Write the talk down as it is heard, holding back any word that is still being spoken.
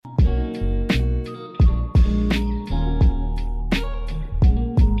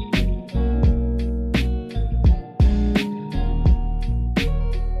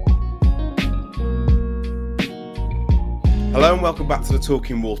back to the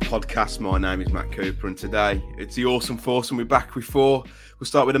Talking Wolves podcast. My name is Matt Cooper, and today it's the awesome foursome. We're back with four. We'll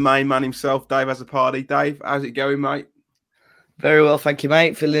start with the main man himself, Dave Azzopardi. Dave, how's it going, mate? Very well, thank you,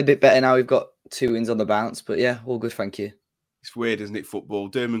 mate. Feeling a bit better now. We've got 2 wins on the bounce, but yeah, all good, thank you. It's weird, isn't it, football?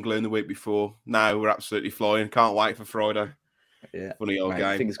 Doom and gloom the week before. Now we're absolutely flying. Can't wait for Friday. Yeah, funny old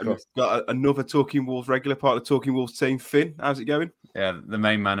game. Fingers crossed. We've got another Talking Wolves regular part of the Talking Wolves team. Finn, how's it going? Yeah, the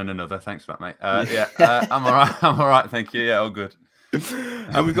main man and another. Thanks for that, mate. I'm all right. I'm all right, thank you. Yeah, all good.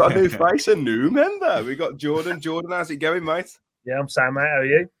 And we've got a new face, a new member. We've got Jordan. Jordan, how's it going, mate? Yeah, I'm Sam, mate. How are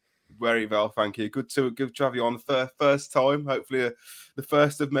you? Very well, thank you. Good to have you on the first time. Hopefully, the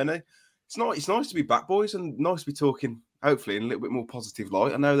first of many. It's nice to be back, boys, and nice to be talking. Hopefully, in a little bit more positive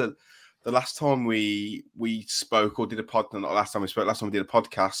light. I know that the last time we spoke or did a pod, not last time we spoke, last time we did a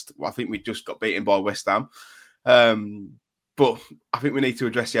podcast, I think we just got beaten by West Ham. But I think we need to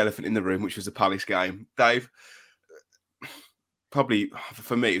address the elephant in the room, which was the Palace game. Dave, probably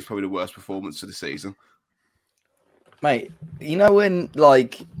for me, it was probably the worst performance of the season. Mate, you know when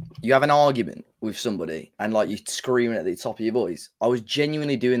like you have an argument with somebody and like you're screaming at the top of your voice? I was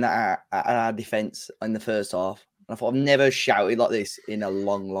genuinely doing that at our defence in the first half. And I thought, I've never shouted like this in a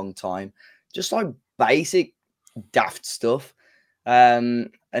long, long time. Just like basic daft stuff.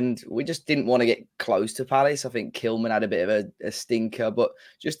 And we just didn't want to get close to Palace. I think Kilman had a bit of a stinker, but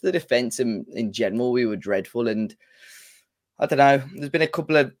just the defence in general, we were dreadful. And I don't know. There's been a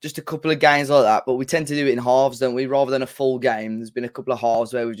couple of games like that, but we tend to do it in halves, don't we? Rather than a full game. There's been a couple of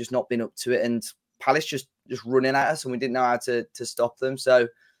halves where we've just not been up to it, and Palace just running at us, and we didn't know how to stop them. So,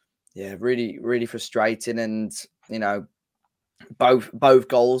 yeah, really, really frustrating. And you know, both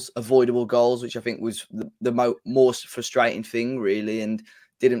goals, avoidable goals, which I think was the most frustrating thing, really, and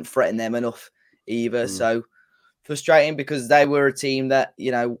didn't threaten them enough either. So frustrating because they were a team that,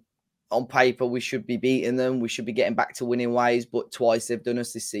 you know, on paper, we should be beating them. We should be getting back to winning ways, but twice they've done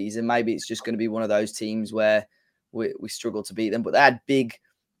us this season. Maybe it's just going to be one of those teams where we struggle to beat them. But they had big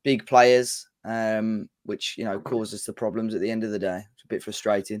players, which, you know, caused us the problems at the end of the day. It's a bit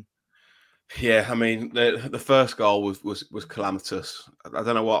frustrating. Yeah, I mean, the first goal was calamitous. I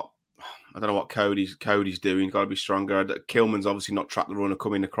don't know what Cody's doing. Got to be stronger. Kilman's obviously not trapped the runner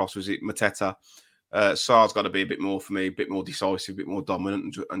coming across. Was it Mateta? Sarr's got to be a bit more for me, a bit more decisive, a bit more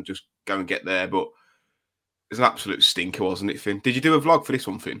dominant, and just go and get there. But it's an absolute stinker, wasn't it, Finn? Did you do a vlog for this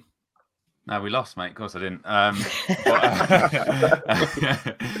one, Finn? No, we lost, mate. Of course I didn't.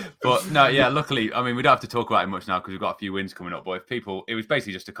 But no, yeah. Luckily, I mean, we don't have to talk about it much now because we've got a few wins coming up. But it was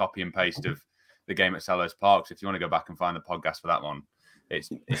basically just a copy and paste of the game at Selhurst Park. So if you want to go back and find the podcast for that one, it's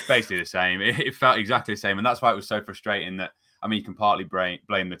basically the same. It felt exactly the same, and that's why it was so frustrating that. I mean, you can partly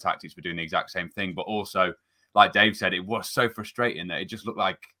blame the tactics for doing the exact same thing, but also, like Dave said, it was so frustrating that it just looked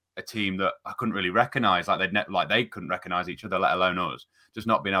like a team that I couldn't really recognise. Like they couldn't recognise each other, let alone us. Just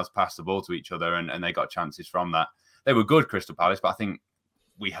not being able to pass the ball to each other, and they got chances from that. They were good, Crystal Palace, but I think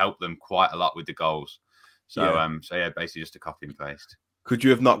we helped them quite a lot with the goals. So, yeah, basically just a copy and paste. Could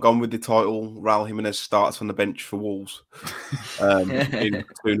you have not gone with the title? Raul Jimenez starts on the bench for Wolves in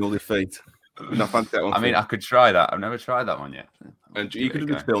 2-0 defeat. I mean, I could try that. I've never tried that one yet. And you could have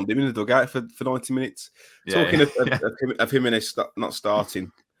just filmed him in the dugout for 90 minutes. Talking of Jimenez not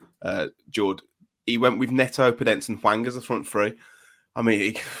starting, Jord, he went with Neto, Podence and Hwang as the front three. I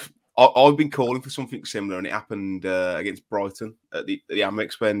mean, I've been calling for something similar, and it happened against Brighton at the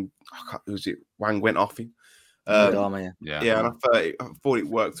Amex when Hwang went off him. And I thought it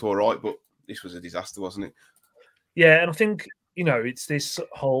worked all right, but this was a disaster, wasn't it? Yeah, and I think, you know, it's this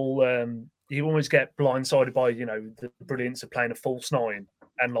whole you always get blindsided by, you know, the brilliance of playing a false nine,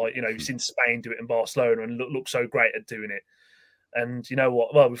 and like, you know, you've seen Spain do it in Barcelona and look so great at doing it. And you know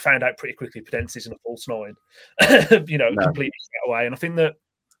what? Well, we found out pretty quickly Podence isn't a false nine, completely straight away. And I think that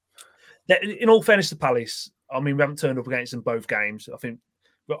in all fairness to Palace, I mean, we haven't turned up against them both games. I think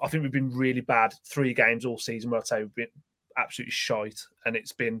we've been really bad 3 games all season where I'd say we've been absolutely shite. And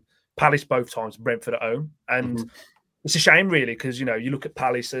it's been Palace both times, Brentford at home. And it's a shame, really, because, you know, you look at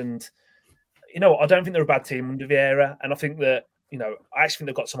Palace and, you know, I don't think they're a bad team under Vieira. And I think that, you know, I actually think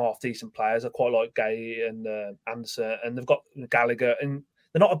they've got some half-decent players. I quite like Gay and Anderson, and they've got Gallagher. And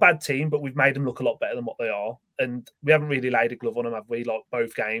they're not a bad team, but we've made them look a lot better than what they are. And we haven't really laid a glove on them, have we, like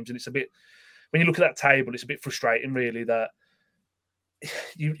both games? And it's a bit, when you look at that table, it's a bit frustrating, really, that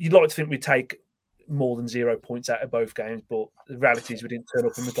you'd like to think we'd take more than 0 points out of both games, but the reality is we didn't turn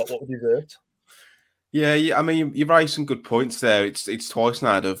up and we got what we deserved. Yeah, I mean, you've raised some good points there. It's twice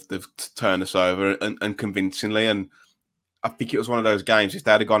now they've turned us over and convincingly, and I think it was one of those games. If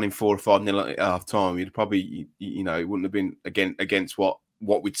they had gone in 4 or 5-0 at half time, you'd probably, you know, it wouldn't have been against what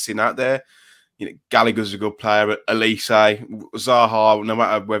we'd seen out there. Gallagher's a good player. Elise, Zaha, no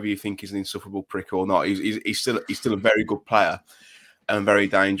matter whether you think he's an insufferable prick or not, he's still a very good player and very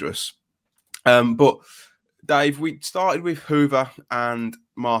dangerous. But Dave, we started with Hoover and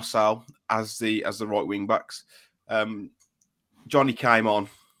Marcel as the right wing backs. Johnny came on,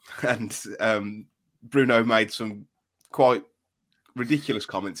 and Bruno made some quite ridiculous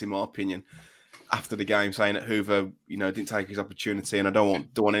comments, in my opinion, after the game, saying that Hoover, didn't take his opportunity, and I don't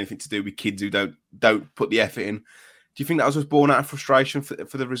want anything to do with kids who don't put the effort in. Do you think that was just born out of frustration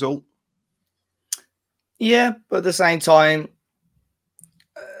for the result? Yeah, but at the same time,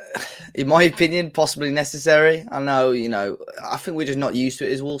 in my opinion, possibly necessary. I know, I think we're just not used to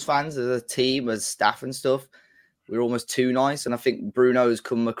it as Wolves fans, as a team, as staff and stuff. We're almost too nice, and I think Bruno has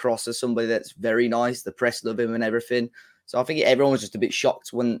come across as somebody that's very nice. The press love him and everything. So I think everyone was just a bit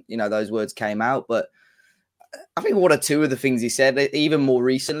shocked when, those words came out. But I think one or two of the things he said, even more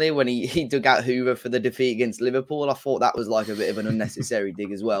recently when he dug out Hoover for the defeat against Liverpool, I thought that was like a bit of an unnecessary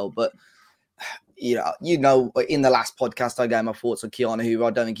dig as well. But, in the last podcast I gave my thoughts on Keanu Hoover. I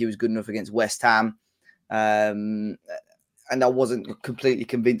don't think he was good enough against West Ham. And I wasn't completely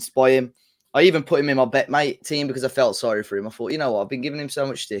convinced by him. I even put him in my betmate team because I felt sorry for him. I thought, I've been giving him so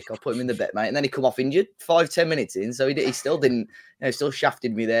much stick. I'll put him in the betmate. And then he come off injured 5-10 minutes in. So he still didn't, still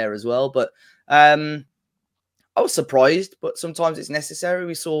shafted me there as well. But I was surprised, but sometimes it's necessary.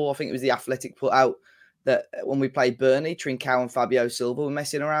 We saw, I think it was the Athletic put out that when we played Burnley, Trincao and Fabio Silva were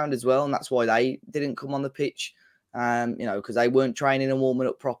messing around as well. And that's why they didn't come on the pitch, because they weren't training and warming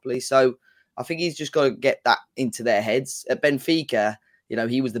up properly. So I think he's just got to get that into their heads. At Benfica,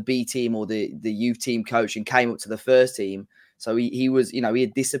 he was the B team or the youth team coach and came up to the first team. So he was, he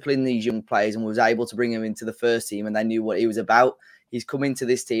had disciplined these young players and was able to bring them into the first team, and they knew what he was about. He's come into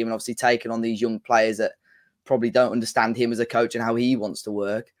this team and obviously taken on these young players that probably don't understand him as a coach and how he wants to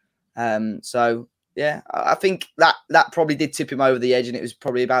work. So yeah, I think that probably did tip him over the edge, and it was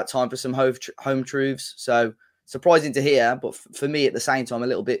probably about time for some home truths. So surprising to hear, but for me at the same time, a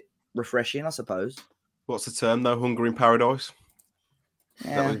little bit refreshing, I suppose. What's the term though? Hunger in paradise?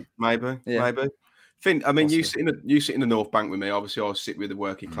 Yeah. Maybe. Finn, I mean, you sit in the North Bank with me. Obviously, I sit with the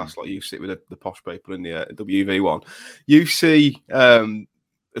working class, like you sit with the posh people in the WV1. You see the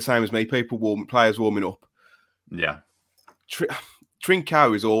same as me. Players warming up. Yeah.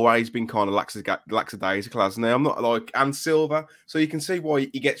 Trincao has always been kind of lackadaisical, hasn't he? I'm not and Silva, so you can see why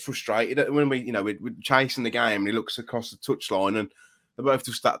he gets frustrated when we're chasing the game and he looks across the touchline and they both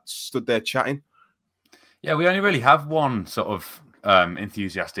just stood there chatting. Yeah, we only really have one sort of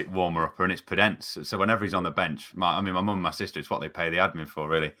enthusiastic warmer-upper, and it's Podence. So whenever he's on the bench, my mum and my sister, it's what they pay the admin for,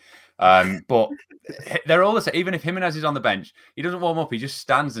 really. But they're all the same. Even if Jimenez is on the bench, he doesn't warm up. He just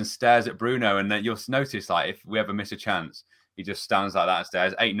stands and stares at Bruno, and then you'll notice, if we ever miss a chance, he just stands like that and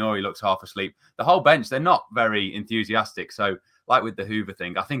stares. Aït-Nouri looks half asleep. The whole bench, they're not very enthusiastic. So, like with the Hoover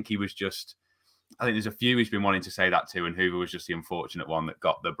thing, I think there's a few he's been wanting to say that to, and Hoover was just the unfortunate one that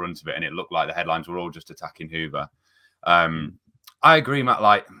got the brunt of it, and it looked like the headlines were all just attacking Hoover. I agree,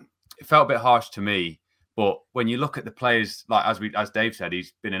 Matt. It felt a bit harsh to me, but when you look at the players, as Dave said,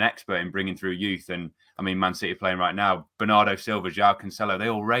 he's been an expert in bringing through youth, and I mean, Man City playing right now, Bernardo Silva, João Cancelo, they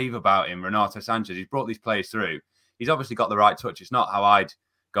all rave about him. Renato Sanchez, he's brought these players through. He's obviously got the right touch. It's not how I'd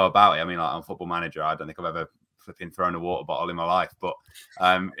go about it. I mean, on Football Manager, I don't think I've ever flipping thrown a water bottle in my life. But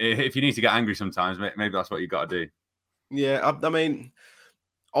if you need to get angry sometimes, maybe that's what you've got to do. Yeah, I mean,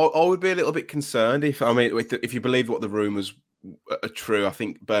 I would be a little bit concerned if you believe what the rumours are true. I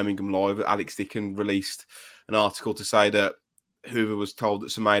think Birmingham Live, Alex Dicken released an article to say that Hoover was told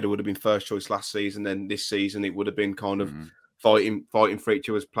that Semedo would have been first choice last season, then this season it would have been kind of fighting for each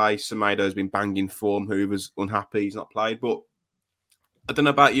other's place. Semedo has been banging form. Hoover's unhappy; he's not played. But I don't know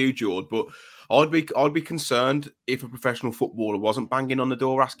about you, George, but I'd be concerned if a professional footballer wasn't banging on the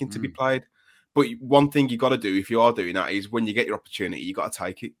door asking to be played. But one thing you got to do if you are doing that is when you get your opportunity, you got to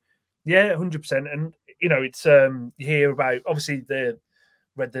take it. Yeah, 100%. And it's you hear about, obviously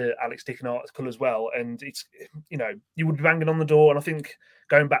read the Alex Dicken article as well, and it's you would be banging on the door. And I think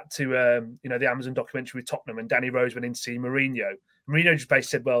going back to the Amazon documentary with Tottenham, and Danny Rose went in to see Mourinho. Mourinho just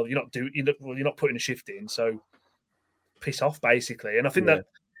basically said, "Well, you're not putting a shift in, so piss off," basically. And I think that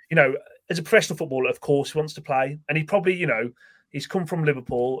as a professional footballer, of course, he wants to play, and he probably he's come from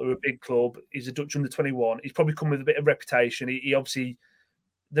Liverpool, who are a big club. He's a Dutch under-21. He's probably come with a bit of reputation. He obviously.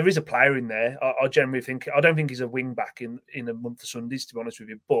 There is a player in there. I generally think. I don't think he's a wing back in a month of Sundays, to be honest with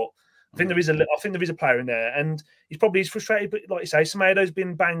you. But I think there is a player in there, and he's frustrated. But like you say, Semedo's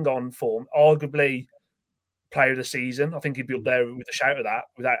been bang on form, arguably player of the season. I think he'd be up there with a shout of that,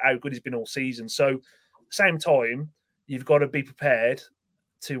 without how good he's been all season. So, at the same time, you've got to be prepared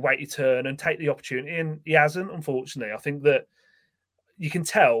to wait your turn and take the opportunity, and he hasn't, unfortunately. I think that you can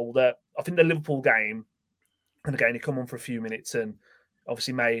tell that. I think the Liverpool game, and again, he come on for a few minutes and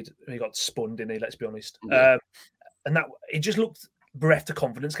obviously he got spun, didn't he? Let's be honest. Yeah. And that it just looked bereft of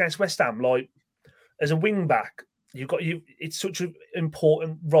confidence against West Ham. Like as a wing back, it's such an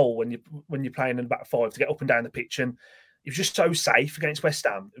important role when you're playing in the back five to get up and down the pitch, and he was just so safe against West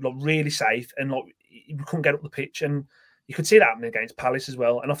Ham, like really safe, and like he couldn't get up the pitch, and you could see that happening against Palace as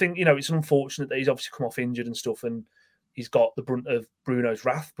well. And I think it's unfortunate that he's obviously come off injured and stuff, and he's got the brunt of Bruno's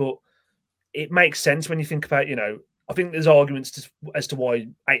wrath, but it makes sense when you think about I think there's arguments as to why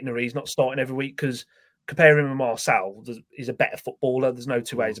Aït-Nouri's not starting every week, because comparing him with Marcel, he's a better footballer. There's no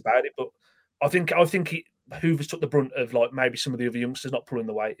two ways about it. But I think Hoover's took the brunt of like maybe some of the other youngsters not pulling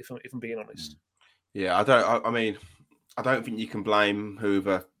the weight. If I'm being honest. Yeah, I don't think you can blame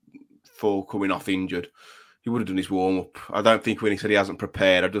Hoover for coming off injured. He would have done his warm up. I don't think when he said he hasn't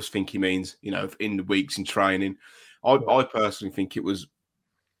prepared, I just think he means in the weeks in training. I personally think it was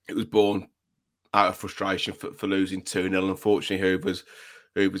born out of frustration for losing 2-0. Unfortunately,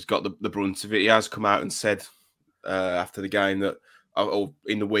 Hoover's got the brunt of it. He has come out and said after the game that, or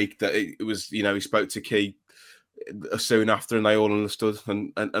in the week, that it was, he spoke to Key soon after and they all understood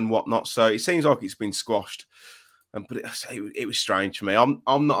and whatnot. So it seems like it's been squashed. But it was strange for me.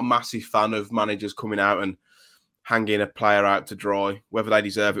 I'm not a massive fan of managers coming out and hanging a player out to dry, whether they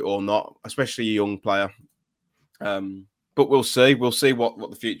deserve it or not, especially a young player. But we'll see. We'll see what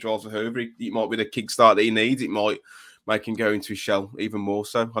the future holds for Hoover. It might be the kickstart that he needs. It might make him go into his shell even more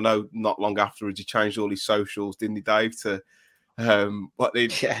so. I know not long afterwards he changed all his socials, didn't he, Dave? To him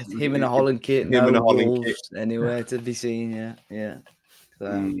in a Holland kit. Him in a Holland kit. Anywhere to be seen. Yeah.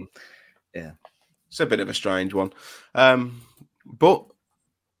 So, yeah. It's a bit of a strange one. But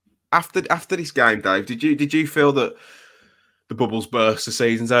after this game, Dave, did you feel that the bubbles burst, the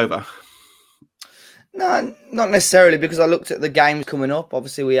season's over? No, not necessarily, because I looked at the games coming up.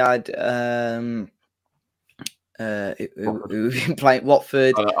 Obviously, we had we've been playing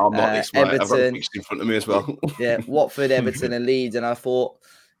Watford, I'm not this way. Everton. I've got a fixed in front of me as well. Yeah, Watford, Everton, and Leeds. And I thought,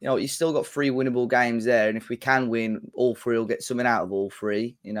 you still got 3 winnable games there, and if we can win all 3, we'll get something out of all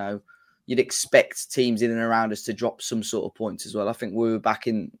 3. You'd expect teams in and around us to drop some sort of points as well. I think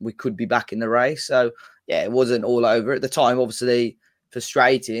we could be back in the race. So yeah, it wasn't all over at the time. Obviously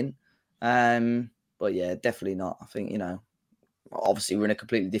frustrating, but yeah, definitely not. I think obviously we're in a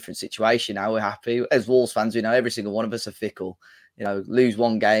completely different situation now. We're happy as Wolves fans. We know every single one of us are fickle. Lose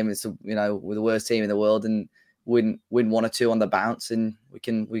one game, it's we're the worst team in the world, and win 1 or 2 on the bounce, and we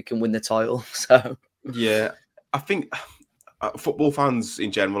can win the title. So yeah, I think. Football fans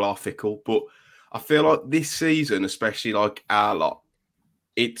in general are fickle, but I feel like this season, especially like our lot,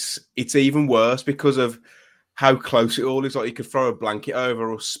 it's even worse because of how close it all is. Like you could throw a blanket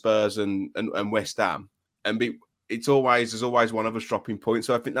over us, Spurs and West Ham, and there's always one of us dropping points.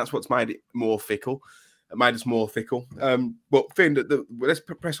 So I think that's what's made it more fickle. It made us more fickle. But Finn, let's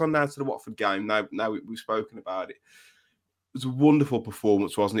press on now to the Watford game. Now we've spoken about it. It was a wonderful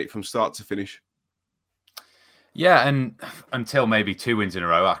performance, wasn't it, from start to finish? Yeah, and until maybe 2 wins in a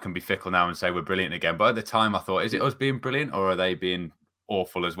row, I can be fickle now and say we're brilliant again. But at the time, I thought, is it us being brilliant or are they being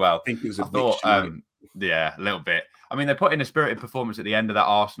awful as well? I think it was a mixture. Yeah, a little bit. I mean, they put in a spirited performance at the end of that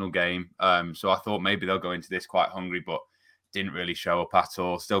Arsenal game. So I thought maybe they'll go into this quite hungry, but didn't really show up at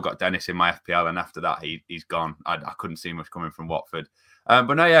all. Still got Dennis in my FPL, and after that, he's gone. I couldn't see much coming from Watford.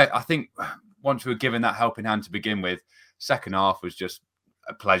 But no, yeah, I think once we were given that helping hand to begin with, second half was just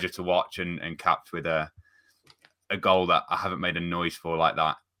a pleasure to watch and capped with a goal that I haven't made a noise for like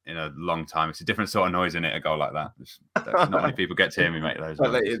that in a long time. It's a different sort of noise, isn't it? A goal like that. Not many people get to hear me make those.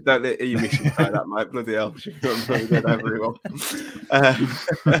 Don't let you miss say that, mate. Bloody hell, everyone.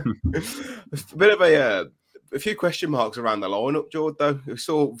 A bit of a few question marks around the lineup, George. Though we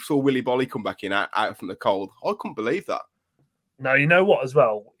saw Willy Bolly come back in out from the cold. I couldn't believe that. No, you know what? As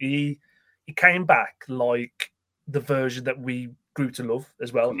well, he came back like the version that we grew to love.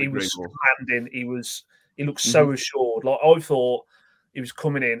 As well, he was commanding. He looked so assured. Like I thought he was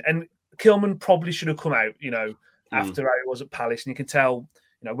coming in, and Kilman probably should have come out. After how he was at Palace, and you can tell,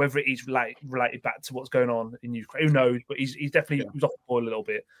 whether it is related back to what's going on in Ukraine, who knows? But he's definitely he was off the boil a little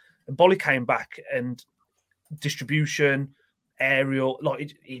bit. And Bolly came back, and distribution, aerial,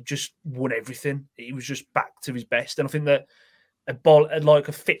 like he just won everything. He was just back to his best, and I think that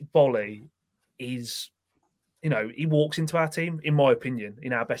a fit Bolly is. He walks into our team, in my opinion,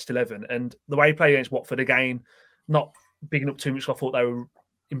 in our best 11. And the way he played against Watford, again, not bigging up too much. I thought they were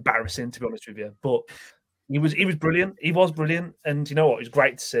embarrassing, to be honest with you. But he was brilliant. He was brilliant. And you know what? It was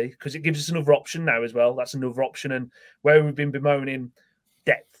great to see because it gives us another option now as well. That's another option. And where we've been bemoaning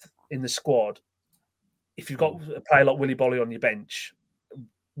depth in the squad, if you've got a player like Willy Bolly on your bench,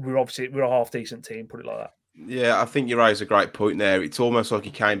 we're a half decent team. Put it like that. Yeah, I think you raise a great point there. It's almost like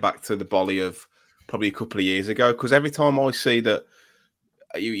he came back to the Bolly of probably a couple of years ago. Because every time I see that,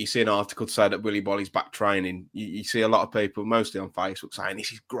 you see an article to say that Willy Bolly's back training, you see a lot of people, mostly on Facebook, saying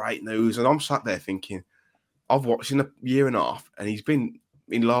this is great news. And I'm sat there thinking, I've watched him a year and a half, and he's been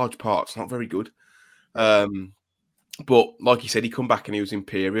in large parts not very good. But like you said, he come back and he was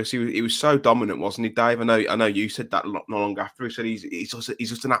imperious. He was so dominant, wasn't he, Dave? I know you said that not long after. He said he's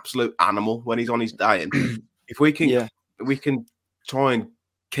just an absolute animal when he's on his day. And if we can try and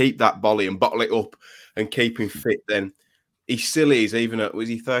keep that Bolly and bottle it up and keep him fit, then he still is. Even at, was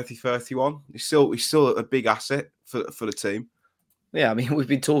he 30, 31? He's still a big asset for the team. Yeah, I mean, we've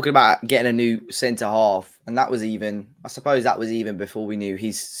been talking about getting a new centre half, and I suppose that was even before we knew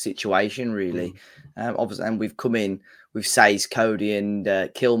his situation, really. Obviously, and we've come in with Says, Cody, and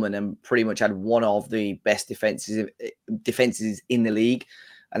Kilman, and pretty much had one of the best defenses in the league.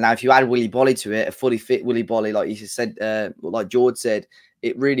 And now, if you add Willy Bolly to it, a fully fit Willy Bolly, like you said, like George said,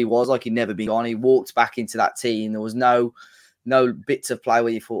 it really was like he'd never been gone. He walked back into that team. There was no bits of play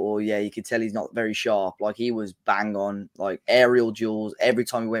where you thought, oh yeah, you could tell he's not very sharp. Like he was bang on, like aerial duels. Every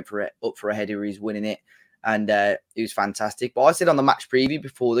time he went up for a header, he was winning it. And it was fantastic. But I said on the match preview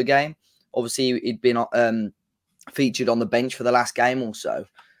before the game, obviously he'd been featured on the bench for the last game or so.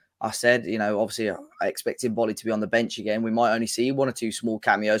 I said, obviously I expected Bolly to be on the bench again. We might only see one or two small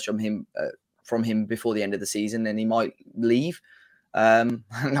cameos from him before the end of the season, and he might leave. And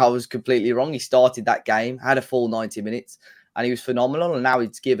I was completely wrong. He started that game, had a full 90 minutes, and he was phenomenal. And now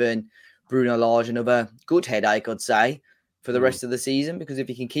he's given Bruno Lage another good headache, I'd say, for the rest of the season. Because if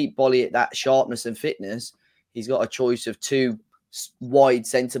he can keep Bolly at that sharpness and fitness, he's got a choice of two wide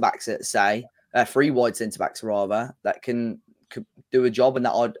centre-backs, let's say, 3 wide centre-backs, rather, that could do a job, and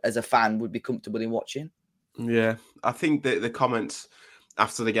that I, as a fan, would be comfortable in watching. Yeah, I think that the comments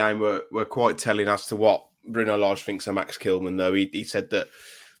after the game were quite telling as to what Bruno Lage thinks of Max Kilman, though. He said that,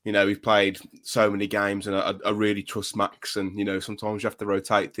 we've played so many games and I really trust Max, and, sometimes you have to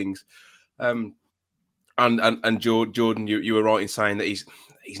rotate things. And Jordan, you were right in saying that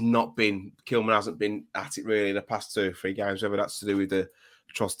Kilman hasn't been at it really in the past 2 or 3 games. Whether that's to do with the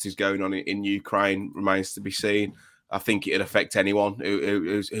atrocities going on in Ukraine remains to be seen. I think it'd affect anyone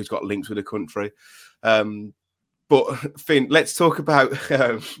who's got links with the country. But Finn, let's talk about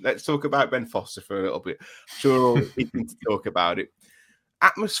Ben Foster for a little bit. Sure, we're all eager to talk about it.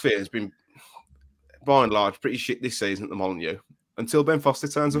 Atmosphere has been, by and large, pretty shit this season at the Molineux until Ben Foster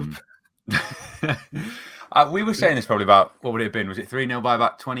turns up. We were saying this probably about, what would it have been? Was it 3-0 by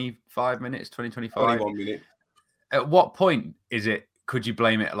about 25 minutes, 25? 21 minutes. At what point could you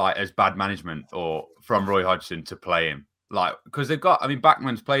blame it like as bad management or from Roy Hodgson to play him? Like, because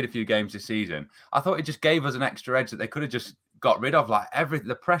Bachmann's played a few games this season. I thought it just gave us an extra edge that they could have just got rid of, like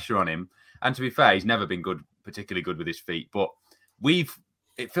the pressure on him. And to be fair, he's never been particularly good with his feet. But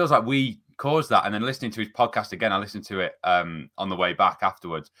it feels like we caused that. And then listening to his podcast again, I listened to it on the way back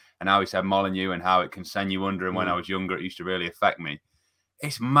afterwards, and how he said Molineux and how it can send you under. And when I was younger, it used to really affect me.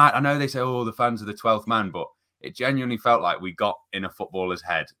 It's mad. I know they say, oh, the fans are the 12th man, but it genuinely felt like we got in a footballer's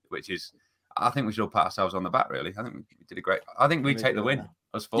head, which is, I think we should all pat ourselves on the back, really. I think we did a great. I think we take the win.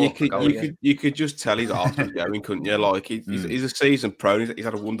 You could just tell his heart was going, couldn't you? Like he's a seasoned pro. He's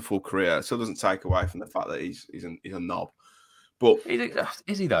had a wonderful career. It still doesn't take away from the fact that he's a knob. But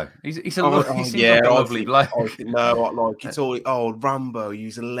is he though? He's a lovely bloke. It's all Rambo.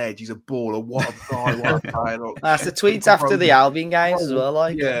 He's a ledge. He's a baller. What a guy! What a guy! That's the tweets after the Albion games as well.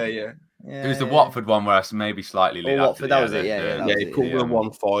 Like yeah. It was the Watford one where I maybe slightly lit up. That was it. Yeah, he called the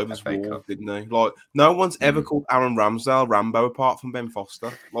 1-5 as well, didn't he? Like no one's ever called Aaron Ramsdale Rambo apart from Ben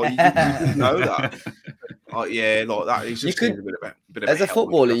Foster. Like you didn't know that. That. He's just a bit of as a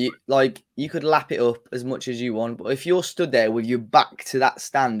footballer, you could lap it up as much as you want, but if you're stood there with your back to that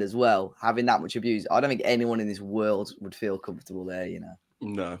stand as well, having that much abuse, I don't think anyone in this world would feel comfortable there.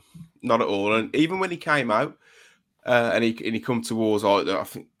 No, not at all. And even when he came out. And he come towards, I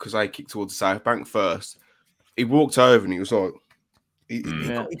think, because I kicked towards the South Bank first. He walked over and he was like, he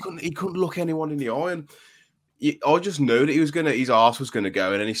couldn't look anyone in the eye, and I just knew that his arse was gonna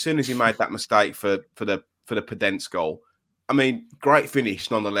go. And then as soon as he made that mistake for the Podence goal, I mean, great finish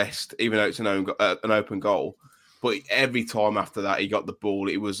nonetheless, even though it's an open goal. But every time after that he got the ball,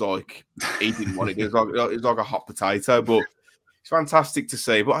 it was like he didn't want it. It was like a hot potato, but. It's fantastic to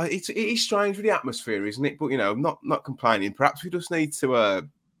see, but it is strange with the atmosphere, isn't it? But I'm not complaining. Perhaps we just need to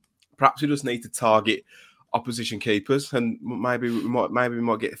target opposition keepers, and maybe we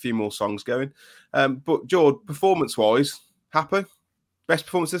might get a few more songs going. But George, performance-wise, happy? best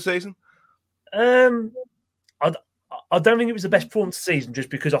performance of the season? I don't think it was the best performance of the season, just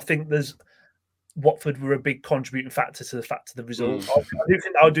because I think Watford were a big contributing factor to the result.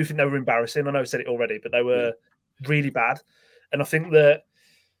 I do think they were embarrassing. I know I said it already, but they were really bad. And I think that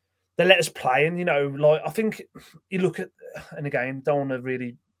they let us play. And, I think you look at, and again, don't want to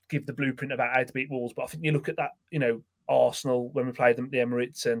really give the blueprint about how to beat Wolves, but I think you look at that, Arsenal, when we played them at the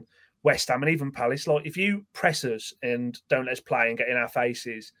Emirates, and West Ham, and even Palace, like, if you press us and don't let us play and get in our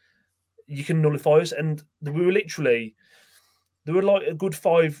faces, you can nullify us. And we were literally... They were like a good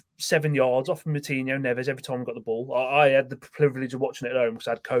 5-7 yards off from Moutinho, Neves every time we got the ball. I had the privilege of watching it at home because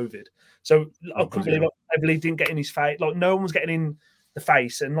I had COVID. So I couldn't believe Everly didn't get in his face. Like, no one was getting in the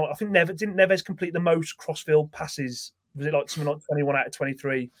face. And I think Neves complete the most crossfield passes? Was it like something like 21 out of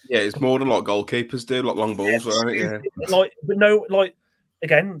 23? Yeah, it's more than like goalkeepers do, like long balls, right? Yeah. But no,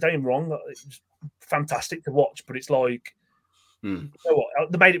 again, don't get me wrong, it's fantastic to watch, but it's like, you know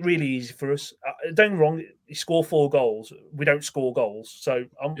what? They made it really easy for us. Don't get me wrong, he scored 4 goals. We don't score goals. So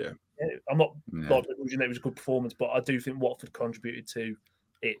I'm not illusion that it was a good performance, but I do think Watford contributed to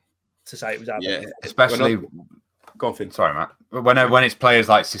it, to say it was our best. Especially... Go on, Finn. Sorry, Matt. When it's players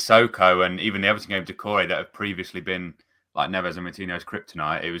like Sissoko and even the Everton game, Decore, that have previously been like Neves and Moutinho's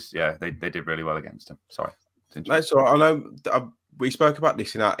kryptonite, it was, they did really well against him. Sorry. No, so I know we spoke about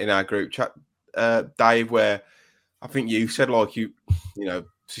this in our group chat, Dave, where I think you said, like,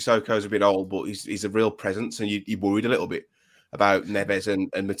 Sissoko's a bit old, but he's a real presence, and you worried a little bit about Neves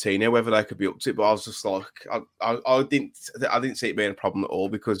and Moutinho, whether they could be up to it. But I was just like, I didn't see it being a problem at all,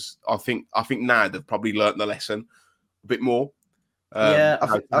 because I think now they've probably learnt the lesson a bit more. I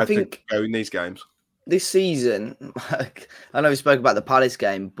think to go in these games this season. I know we spoke about the Palace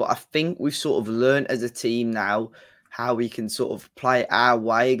game, but I think we've sort of learned as a team now how we can sort of play our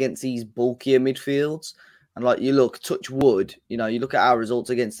way against these bulkier midfields. And like, you look, touch wood, you look at our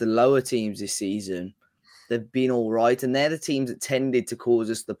results against the lower teams this season, they've been all right. And they're the teams that tended to cause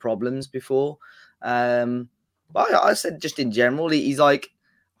us the problems before. But I said, just in general, he's like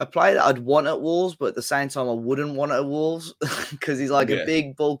a player that I'd want at Wolves, but at the same time, I wouldn't want at Wolves, because he's like a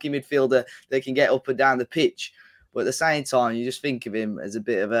big, bulky midfielder that can get up and down the pitch. But at the same time, you just think of him as a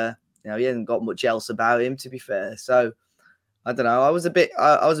bit of a, he hasn't got much else about him, to be fair. So, I don't know. I was a bit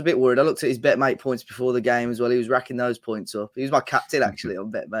worried. I looked at his BetMate points before the game as well. He was racking those points up. He was my captain actually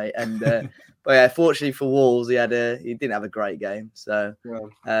on BetMate, and but yeah, fortunately for Wolves, he didn't have a great game. So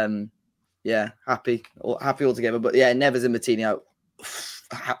happy altogether. But yeah, Neves and Moutinho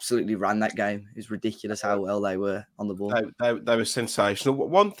absolutely ran that game. It was ridiculous how well they were on the ball. They were sensational.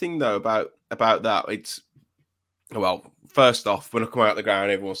 One thing though about that, it's, well, first off, when I come out the ground,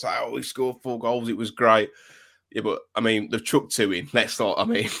 everyone's like, "Oh, we scored 4 goals. It was great." Yeah, but I mean, they've chucked 2 in. Let's not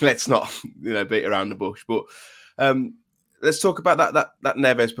beat around the bush. But let's talk about that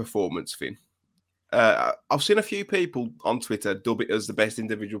Neves performance, Finn. I've seen a few people on Twitter dub it as the best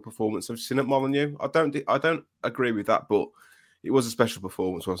individual performance I've seen at Molineux. I don't agree with that, but it was a special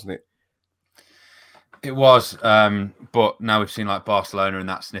performance, wasn't it? It was, but now we've seen like Barcelona and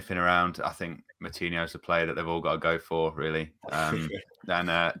that sniffing around. I think Moutinho's the player that they've all got to go for, really. Then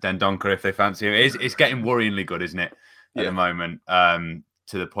Donker, if they fancy him. It's getting worryingly good, isn't it, at the moment?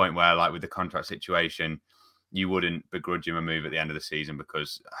 To the point where, like, with the contract situation, you wouldn't begrudge him a move at the end of the season,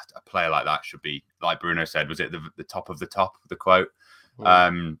 because a player like that should be, like Bruno said, was it the top of the top, the quote?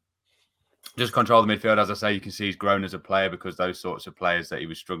 Just control the midfield. As I say, you can see he's grown as a player, because those sorts of players that he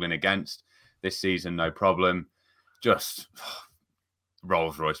was struggling against this season, no problem. Just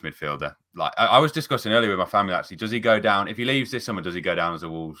Rolls-Royce midfielder. Like I was discussing earlier with my family, actually, does he go down, if he leaves this summer, does he go down as a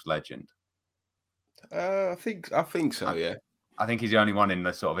Wolves legend? I think so, yeah. I think he's the only one in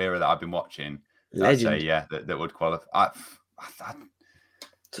the sort of era that I've been watching. Legend. I'd say, that would qualify.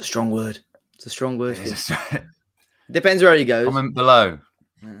 It's a strong word. Depends where he goes. Comment below.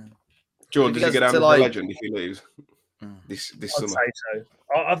 Yeah. Jordan, does he go down as a legend if he leaves this summer?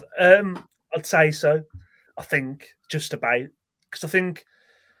 I'd say so. I think just about, because I think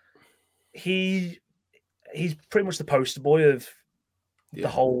he's pretty much the poster boy of the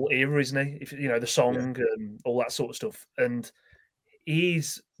whole era, isn't he? If the song and all that sort of stuff, and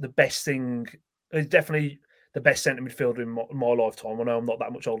he's the best thing. He's definitely the best centre midfielder in my lifetime. I know I'm not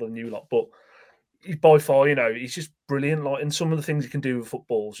that much older than you lot, but he's by far, he's just brilliant. Like, and some of the things he can do with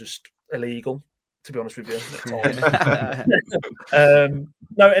football is just illegal, to be honest with you.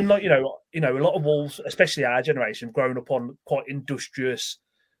 No, and like a lot of Wolves, especially our generation, have grown up on quite industrious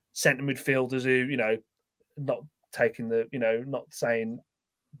centre midfielders who, not taking the, not saying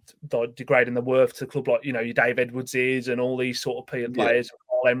degrading the worth to the club, like your Dave Edwards is and all these sort of players,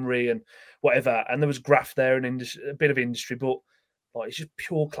 Carl Emery and whatever. And there was graft there and a bit of industry, but Like it's just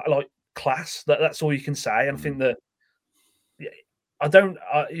pure class. That's all you can say. And I think that I don't,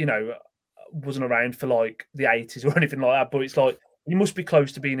 wasn't around for like the 80s or anything like that, but it's like he must be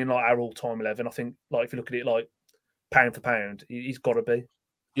close to being in like our all-time 11. I think like if you look at it like pound for pound, he's got to be.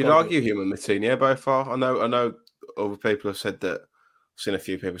 You'd argue him and Moutinho by far. I know other people have said that. I've seen a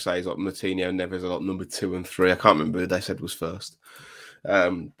few people say he's like Moutinho, Neves are like number 2 and 3. I can't remember who they said was first.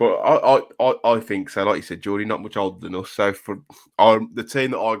 But I think so. Like you said, Geordie, not much older than us. So for the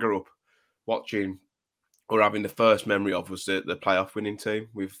team that I grew up watching or having the first memory of was the playoff winning team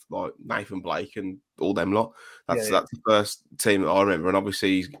with like Nathan Blake and all them lot. That's the first team that I remember. And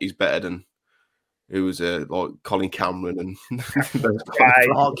obviously he's better than who was like Colin Cameron and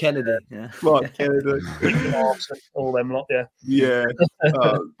Mark Kennedy. Yeah. Mark Kennedy. All them lot, yeah. Yeah.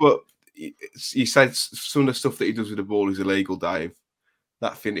 But he said some of the stuff that he does with the ball is illegal, Dave.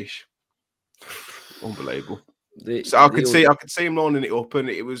 That finish. Unbelievable. So I could see him lining it up, and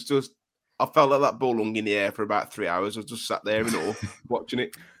it was just I felt like that ball hung in the air for about 3 hours. I just sat there in awe watching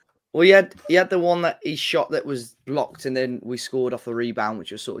it. Well, he had the one that he shot that was blocked, and then we scored off the rebound,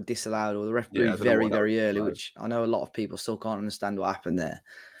 which was sort of disallowed, or the referee very early, which I know a lot of people still can't understand what happened there.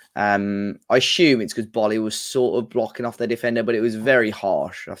 I assume it's because Bolly was sort of blocking off their defender, but it was very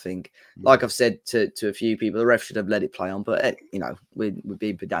harsh, I think. Like I've said to a few people, the ref should have let it play on, but, we're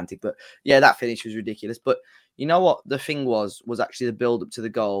being pedantic. But, yeah, that finish was ridiculous. But you know what the thing was actually the build-up to the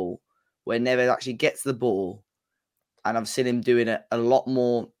goal, where Neves actually gets the ball, and I've seen him doing it a lot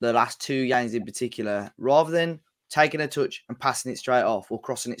more the last 2 games in particular, rather than taking a touch and passing it straight off or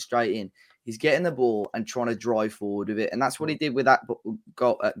crossing it straight in. He's getting the ball and trying to drive forward with it. And that's what he did with that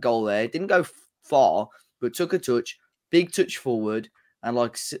goal there. It didn't go far, but took a touch, big touch forward, and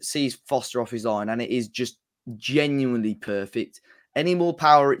like sees Foster off his line. And it is just genuinely perfect. Any more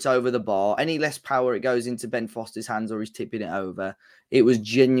power, it's over the bar. Any less power, it goes into Ben Foster's hands or he's tipping it over. It was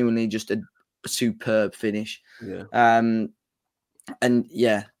genuinely just a superb finish. Yeah. And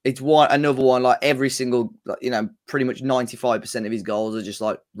yeah, it's another one, like every single, pretty much 95% of his goals are just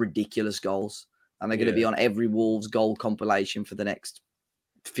like ridiculous goals. And they're going to be on every Wolves goal compilation for the next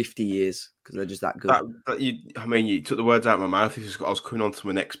 50 years because they're just that good. You took the words out of my mouth. I was coming on to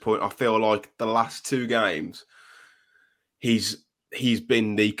my next point. I feel like the last 2 games, he's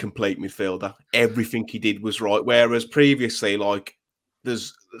been the complete midfielder. Everything he did was right. Whereas previously, like,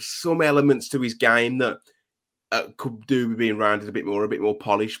 there's some elements to his game that could do with being rounded a bit more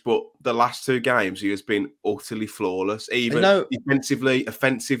polished. But the last 2 games, he has been utterly flawless, even defensively,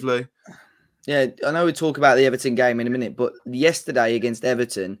 offensively. Yeah, I know we talk about the Everton game in a minute, but yesterday against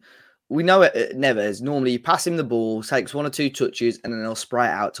Everton, we know it Neves. Normally, you pass him the ball, takes 1 or 2 touches, and then he'll spray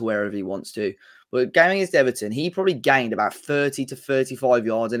it out to wherever he wants to. But game against Everton, he probably gained about 30 to 35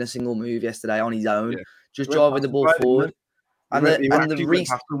 yards in a single move yesterday on his own, just driving the ball forward. And the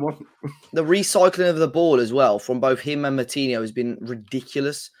recycling of the ball as well from both him and Moutinho has been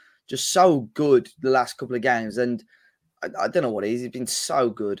ridiculous. Just so good the last couple of games. And I don't know what it is. He's been so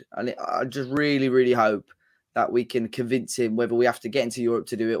good. And I just really, really hope that we can convince him, whether we have to get into Europe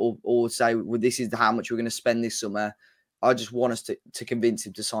to do it or say, well, this is how much we're going to spend this summer. I just want us to convince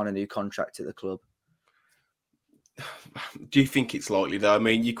him to sign a new contract at the club. Do you think it's likely though? I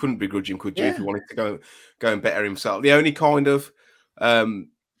mean, you couldn't begrudge him, could you, if he wanted to go and better himself? The only kind of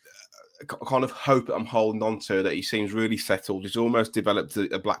hope I'm holding on to that he seems really settled. He's almost developed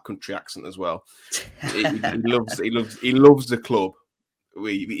a Black Country accent as well. he loves the club.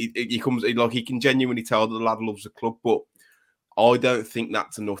 He can genuinely tell that the lad loves the club, but I don't think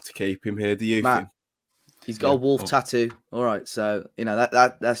that's enough to keep him here. Do you think? He's got a wolf tattoo. All right, so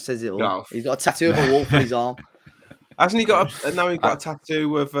that says it all. No. He's got a tattoo of a wolf on his arm. Hasn't he got a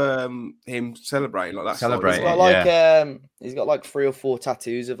tattoo of him celebrating like that? Celebrating. He's got like 3 or 4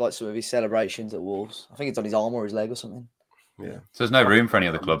 tattoos of like some of his celebrations at Wolves. I think it's on his arm or his leg or something. Yeah. So there's no room for any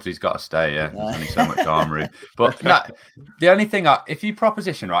other clubs. He's got to stay. Yeah. There's only so much arm room. But no, the only thing, if you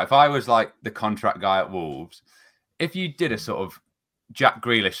proposition right, if I was like the contract guy at Wolves, if you did a sort of Jack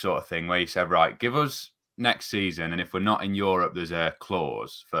Grealish sort of thing where you said, right, give us next season, and if we're not in Europe, there's a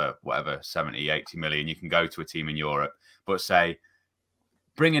clause for whatever 70, 80 million. You can go to a team in Europe, but say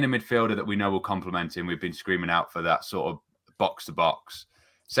bring in a midfielder that we know will complement him. We've been screaming out for that sort of box to box.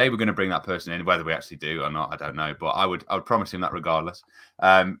 Say we're going to bring that person in, whether we actually do or not, I don't know. But I would promise him that regardless.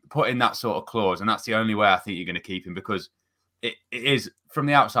 Put in that sort of clause, and that's the only way I think you're going to keep him, because it is from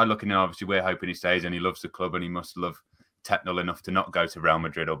the outside looking in. Obviously, we're hoping he stays, and he loves the club, and he must love Tetnal enough to not go to Real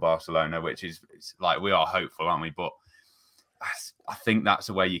Madrid or Barcelona, which is like, we are hopeful, aren't we? But I think that's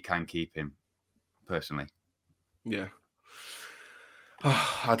the way you can keep him, personally. Yeah.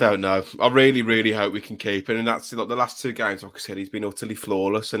 I don't know. I really, really hope we can keep it. And that's like the last 2 games, like I said, he's been utterly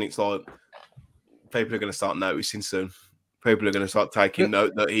flawless. And it's like people are going to start noticing soon. People are going to start taking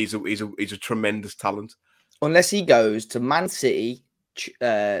note that he's a tremendous talent. Unless he goes to Man City,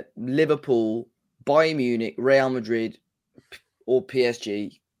 Liverpool, Bayern Munich, Real Madrid, or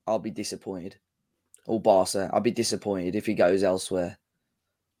PSG, I'll be disappointed. Or Barca, I'll be disappointed if he goes elsewhere.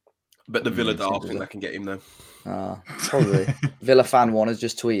 But the Villa I think they can get him though. Probably. Villa fan 1 has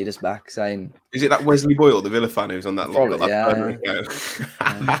just tweeted us back saying, "Is it that Wesley Boyle, the Villa fan, who's on that?" Probably,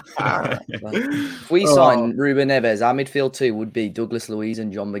 If we sign Ruben Neves, our midfield 2 would be Douglas Luiz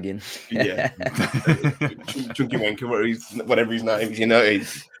and John McGinn. Chunky Wanker, whatever his name is, you know,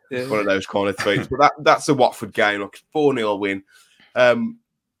 he's one of those kind of tweets. But that's a Watford game, like 4-0 win.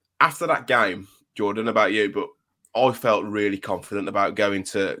 After that game, Jordan, about you, but I felt really confident about going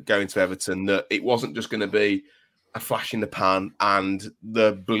to Everton, that it wasn't just going to be a flash in the pan and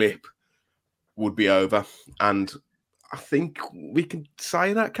the blip would be over. And I think we can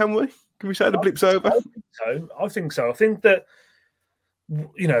say that, can we? Can we say the blip's over? I think so. I think that,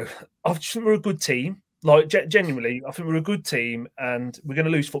 you know, I think we're a good team. Like, genuinely, I think we're a good team, and we're going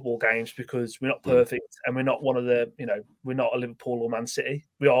to lose football games because we're not perfect and we're not one of the, you know, we're not a Liverpool or Man City.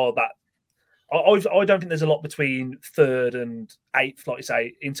 We are that. I don't think there's a lot between 3rd and 8th, like you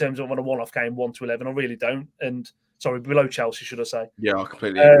say, in terms of on a one-off game, 1 to 11. I really don't. And sorry, below Chelsea, should I say? Yeah, I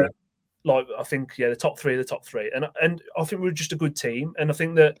completely agree. Like, I think, the top 3 are the top 3. And I think we're just a good team. And I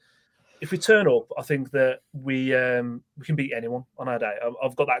think that if we turn up, I think that we can beat anyone on our day.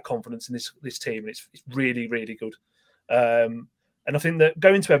 I've got that confidence in this team. It's really, really good. And I think that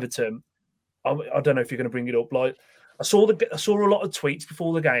going to Everton, I don't know if you're going to bring it up, like, I saw a lot of tweets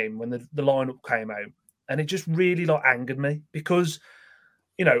before the game when the lineup came out, and it just really like angered me because,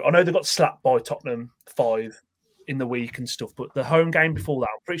 you know, I know they got slapped by Tottenham 5 in the week and stuff, but the home game before that,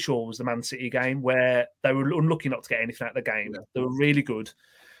 I'm pretty sure, was the Man City game where they were unlucky not to get anything out of the game. Yeah. They were really good.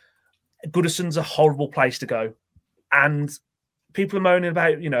 Goodison's a horrible place to go, and people are moaning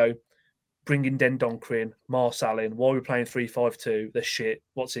about, you know, bringing Dendoncker in, Marcel in. Why are we playing 3-5-2? They're shit.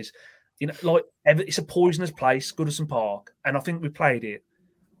 What's this? You know, like, it's a poisonous place, Goodison Park, and I think we played it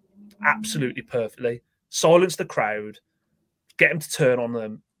absolutely perfectly. Silence the crowd, get them to turn on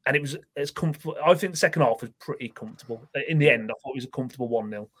them, and it's comfortable. I think the second half was pretty comfortable. In the end, I thought it was a comfortable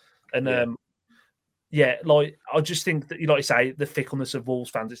 1-0. And like, I just think that, like you say, the fickleness of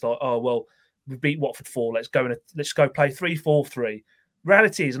Wolves fans. It's like, oh well, we beat Watford 4. Let's go play 3-4-3.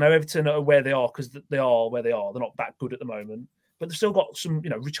 Reality is, I know Everton are where they are because they are where they are. They're not that good at the moment. But they've still got some, you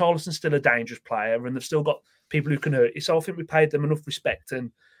know, Richarlison's still a dangerous player, and they've still got people who can hurt you. So I think we paid them enough respect.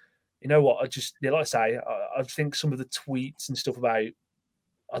 And you know what? Like I say, I think some of the tweets and stuff about,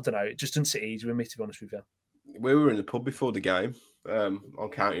 I don't know, it just doesn't sit easy with me, to be honest with you. We were in the pub before the game on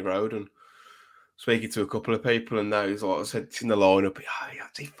County Road and speaking to a couple of people, and those, like I said, it's in the lineup. Oh,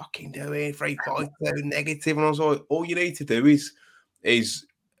 what's he fucking doing? 3-5-2 negative. And I was like, all you need to do is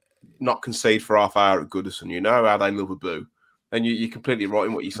not concede for half hour at Goodison. You know how they love a boo. And you're completely right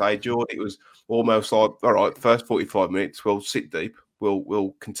in what you say, George. It was almost like, all right, first 45 minutes, we'll sit deep,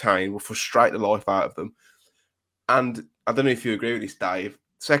 we'll contain, we'll frustrate the life out of them. And I don't know if you agree with this, Dave.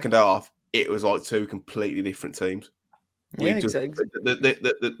 Second half, it was like 2 completely different teams. Yeah, exactly.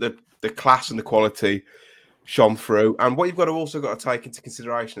 The class and the quality shone through. And what you've also got to take into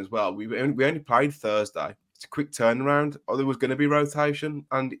consideration as well, we only played Thursday. It's a quick turnaround. There was going to be rotation,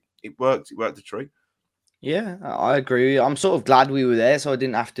 and it worked. It worked a treat. Yeah, I agree. I'm sort of glad we were there, so I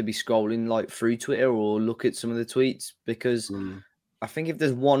didn't have to be scrolling like through Twitter or look at some of the tweets, because I think if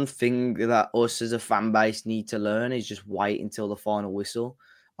there's one thing that us as a fan base need to learn is just wait until the final whistle.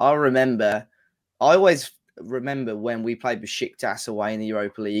 I always remember when we played Besiktas away in the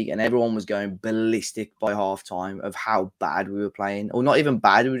Europa League, and everyone was going ballistic by half time of how bad we were playing, or not even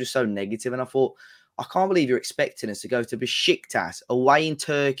bad, we were just so negative. And I thought, I can't believe you're expecting us to go to Besiktas away in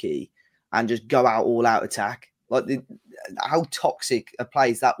Turkey and just go out all out attack. Like, how toxic a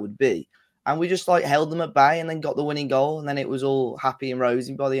place that would be. And we just like held them at bay and then got the winning goal. And then it was all happy and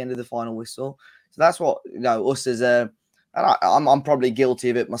rosy by the end of the final whistle. So that's what, you know, us as I'm probably guilty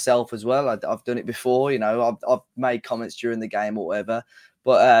of it myself as well. I've done it before, you know, I've made comments during the game or whatever.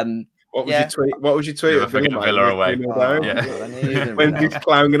 But what was your tweet? What was your tweet? Villa away. When's this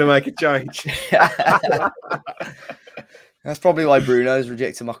clown going to make a change? That's probably why Bruno's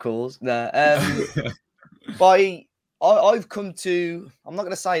rejecting my calls. I've come to, I'm not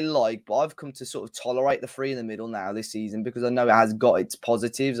going to say but I've come to sort of tolerate the 3 in the middle now this season, because I know it has got its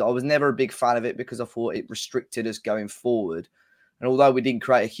positives. I was never a big fan of it because I thought it restricted us going forward. And although we didn't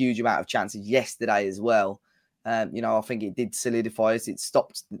create a huge amount of chances yesterday as well, I think it did solidify us. It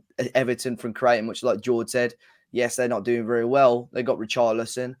stopped Everton from creating much, like George said. Yes, they're not doing very well. They got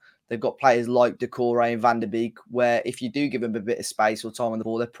Richarlison. They've got players like Decore and Van der Beek, where if you do give them a bit of space or time on the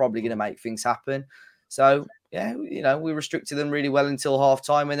ball, they're probably going to make things happen. So, yeah, we restricted them really well until half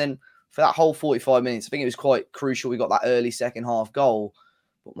time. And then for that whole 45 minutes, I think it was quite crucial. We got that early second half goal.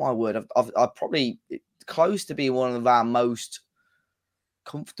 But my word, I've probably close to being one of our most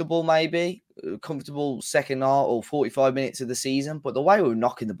comfortable second half or 45 minutes of the season. But the way we were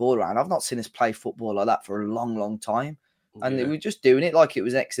knocking the ball around, I've not seen us play football like that for a long, long time. And we were just doing it like it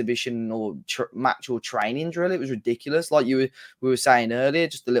was an exhibition or match or training drill. It was ridiculous. Like we were saying earlier,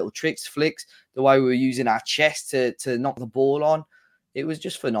 just the little tricks, flicks, the way we were using our chest to knock the ball on. It was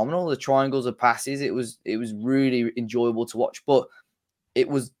just phenomenal. The triangles of passes. It was really enjoyable to watch. But it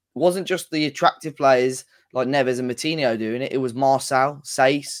wasn't just the attractive players like Neves and Moutinho doing it. It was Marçal,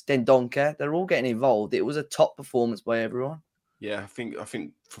 Saïss, Dendoncker. They're all getting involved. It was a top performance by everyone. Yeah, I think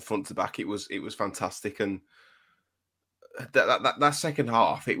from front to back, it was fantastic. And that second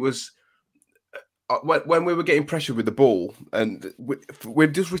half, it was when we were getting pressured with the ball, and we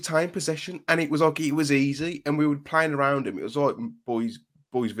just retained possession, and it was like it was easy, and we were playing around him. It was like boys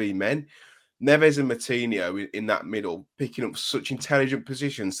v men. Neves and Moutinho in that middle, picking up such intelligent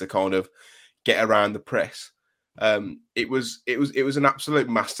positions to kind of get around the press. It was an absolute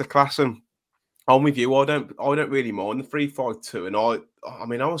masterclass, and I'm with you. I don't really mind the 3-5-2, and I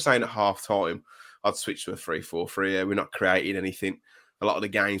mean I was saying at half time I'd switch to a 3-4-3. We're not creating anything. A lot of the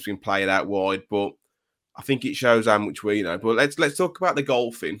games been played out wide, but I think it shows how much we know. But let's talk about the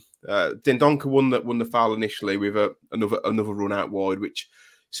goal thing. Dendoncker won the foul initially with another run out wide, which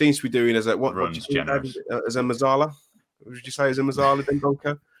seems to be doing as a as a Mazzala. What did you say as a Mazzala,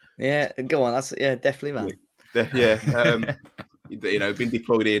 Dendoncker? Yeah, go on. That's definitely, man. Yeah, been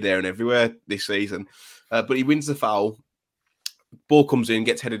deployed here, there, and everywhere this season. But he wins the foul. Ball comes in,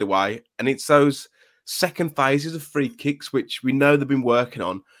 gets headed away, and it's those second phases of free kicks which we know they've been working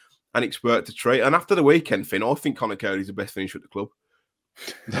on, and it's worked a treat. And after the weekend, Finn, I think Conor Cody's the best finisher at the club.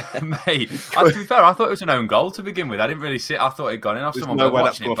 Mate, to be fair, I thought it was an own goal to begin with. I didn't really see it. I thought it'd gone in off someone. No way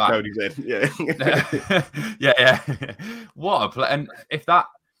that's gone off Cody's head. Yeah. yeah. What a play! And I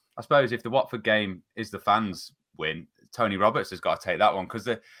suppose if the Watford game is the fans' win, Tony Roberts has got to take that one, because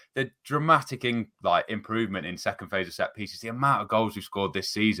the dramatic improvement in second phase of set pieces, the amount of goals we've scored this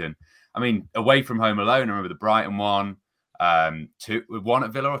season. I mean, away from home alone, I remember the Brighton one, one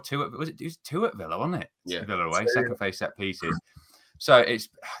at Villa, or two at, it was two at Villa, wasn't it? Yeah, Villa away, second phase set pieces. So it's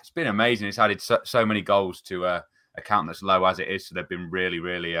been amazing. It's added so many goals to a count that's low as it is. So they've been really,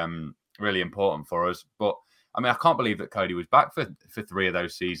 really, really important for us. But I mean, I can't believe that Cody was back for 3 of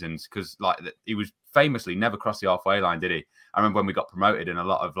those seasons, because he was famously never crossed the halfway line, did he? I remember when we got promoted, and a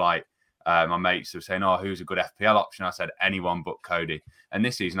lot of my mates were saying, "Oh, who's a good FPL option?" I said, anyone but Cody. And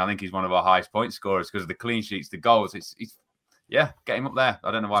this season, I think he's one of our highest point scorers because of the clean sheets, the goals. He's get him up there.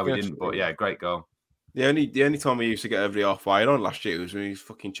 I don't know why we didn't, but yeah, great goal. The only time we used to get over the halfway line last year was when he was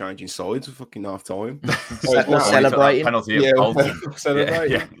fucking changing sides for fucking half time. Celebrating. Penalty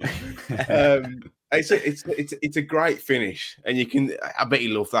celebrating. Yeah. It's a great finish, and I bet he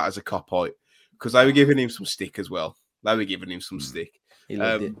loved that as a cop-out, because they were giving him some stick as well. They were giving him some stick. He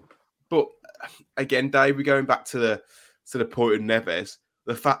loved it. But again, Dave, we're going back to the point of Neves.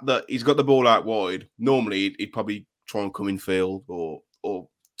 The fact that he's got the ball out wide. Normally, he'd probably try and come in field or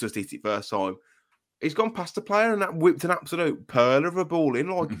just hit it first time. He's gone past the player and that whipped an absolute pearl of a ball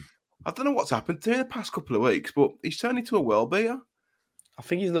in. I don't know what's happened to him in the past couple of weeks, but he's turned into a world beater. I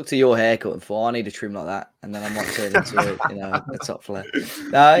think he's looked at your haircut and thought, I need a trim like that, and then I might turn into a top player.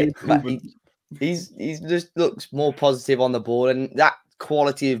 No, he just looks more positive on the ball, and that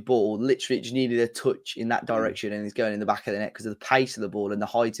quality of ball literally just needed a touch in that direction, and he's going in the back of the net because of the pace of the ball and the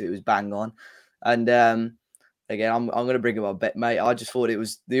height of it was bang on. And again, I'm going to bring him on bet, mate. I just thought it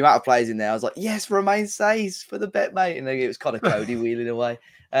was the amount of players in there. I was like, yes, Romain Saïss for the bet, mate. And it was kind of Cody wheeling away.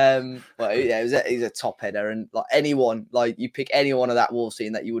 But yeah, he's a top header, and you pick anyone of that Wolves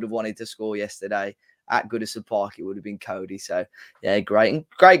team that you would have wanted to score yesterday at Goodison Park, it would have been Cody. So yeah, great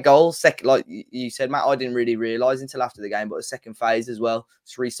goal. Second, like you said, Matt, I didn't really realise until after the game, but a second phase as well.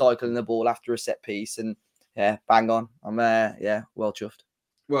 It's recycling the ball after a set piece, and yeah, bang on. I'm well chuffed.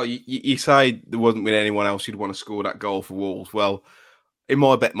 Well, you say there wasn't with anyone else you'd want to score that goal for Wolves. Well, in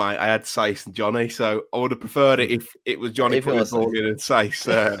my bet, mate, I had Saïss and Johnny, so I would have preferred it if it was Johnny putting the ball in and Saïss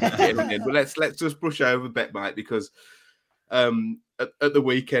getting in. But let's just brush over bet, mate, because at the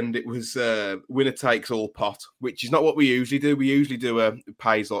weekend it was winner takes all pot, which is not what we usually do. We usually do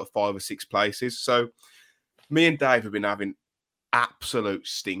pays like 5 or 6 places. So me and Dave have been having absolute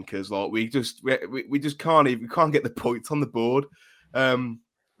stinkers. Like we just can't get the points on the board.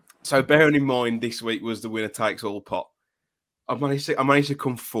 So bearing in mind this week was the winner takes all pot. I managed to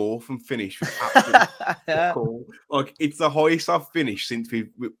come fourth and finish with absolute cool. Like it's the highest I've finished since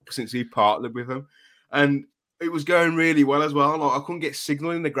we partnered with them, and it was going really well as well. Like I couldn't get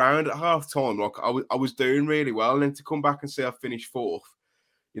signal in the ground at half time. Like I was doing really well, and then to come back and see I finished fourth,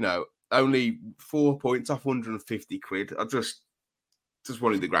 only 4 points off 150 quid. I just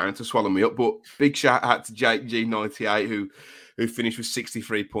wanted the ground to swallow me up. But big shout out to Jake G98 who finished with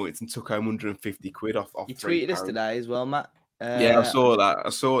 63 points and took home 150 quid off. You tweeted us today as well, Matt. Yeah, I saw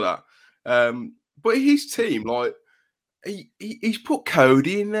that. But his team, like, he's put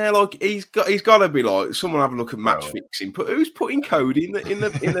Cody in there. Like, he's got to be like someone have a look at match fixing. But who's putting Cody in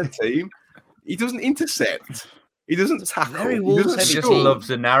the team? He doesn't intercept. He doesn't tackle. He just loves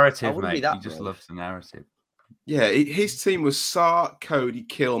the narrative, mate. He just loves the narrative. Yeah, his team was Sarr, Cody,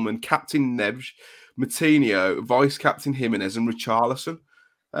 Kilman, Captain Nebj, Matinho, Vice Captain Jimenez, and Richarlison.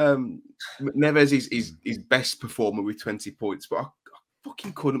 Neves is his best performer with 20 points, but I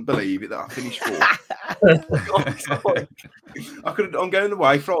fucking couldn't believe it that I finished fourth. I'm going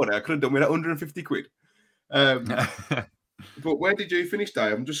away Friday. I could have done with that 150 quid. But where did you finish,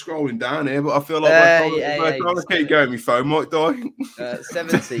 Dave? I'm just scrolling down here, but I feel like we're trying to keep going. My phone might die.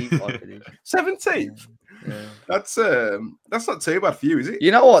 17th, I finished. 17th. Yeah. That's not too bad for you, is it?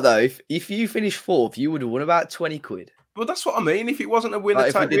 You know what though? If you finished fourth, you would have won about 20 quid. Well, that's what I mean. If it wasn't a winner,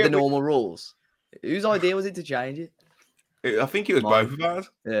 if we did the normal rules, whose idea was it to change it? I think it was both of ours.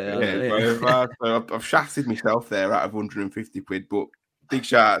 Yeah. Both of ours. So I've shafted myself there out of 150 quid. But big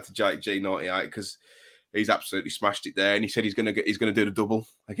shout out to Jake G98 because he's absolutely smashed it there, and he said he's gonna do the double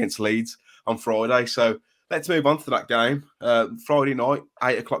against Leeds on Friday. So let's move on to that game. Friday night,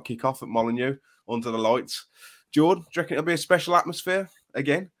 8:00 kickoff at Molineux under the lights. Jordan, do you reckon it'll be a special atmosphere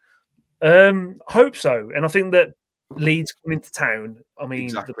again? Hope so, and I think that Leeds come into town. I mean,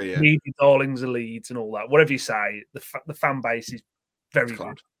 exactly, the darlings of Leeds and all that. Whatever you say, the fan base is very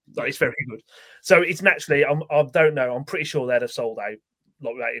good. Like, it's very good. So it's naturally, I don't know. I'm pretty sure they'd have sold out,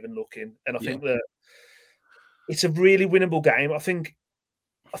 like without even looking. And I think that it's a really winnable game. I think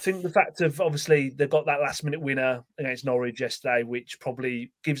the fact of obviously they've got that last minute winner against Norwich yesterday, which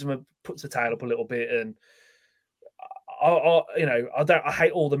probably gives them puts the tail up a little bit. And I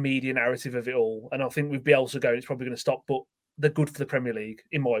hate all the media narrative of it all, and I think with Bielsa going, it's probably going to stop. But they're good for the Premier League,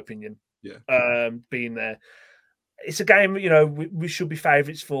 in my opinion. Yeah, being there, it's a game we should be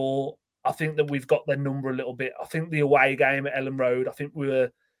favourites for. I think that we've got their number a little bit. I think the away game at Ellen Road, I think we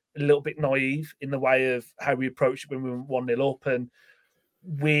were a little bit naive in the way of how we approached it when we were 1-0 up, and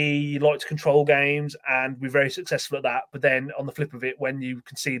we like to control games, and we're very successful at that. But then on the flip of it, when you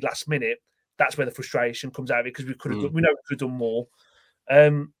concede last minute, that's where the frustration comes out of it because we know we could have done more.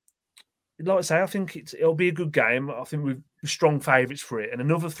 Like I say, I think it'll be a good game. I think we're strong favourites for it, and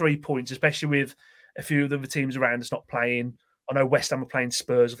another 3 points, especially with a few of the other teams around us not playing. I know West Ham are playing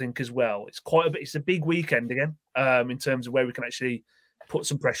Spurs, I think, as well. It's a big weekend again in terms of where we can actually put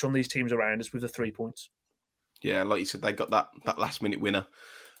some pressure on these teams around us with the 3 points. Yeah, like you said, they got that last minute winner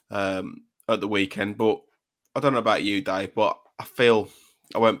at the weekend. But I don't know about you, Dave, but I feel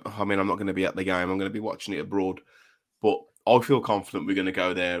I'm not going to be at the game. I'm going to be watching it abroad. But I feel confident we're going to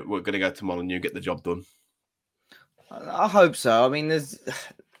go there. We're going to go to Molineux, get the job done. I hope so. I mean,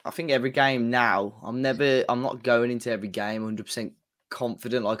 I think every game now, I'm not going into every game 100%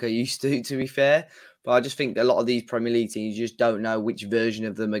 confident like I used to be fair. But I just think a lot of these Premier League teams just don't know which version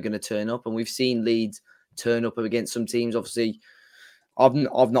of them are going to turn up. And we've seen Leeds turn up against some teams. Obviously, I've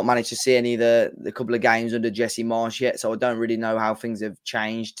not managed to see any of the couple of games under Jesse Marsch yet, so I don't really know how things have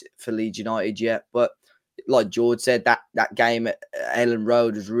changed for Leeds United yet. But like George said, that game at Ellen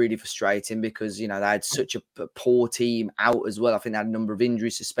Road was really frustrating because they had such a poor team out as well. I think they had a number of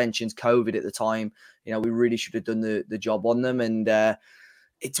injuries, suspensions, COVID at the time. We really should have done the job on them, and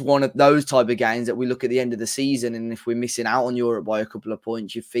it's one of those type of games that we look at the end of the season, and if we're missing out on Europe by a couple of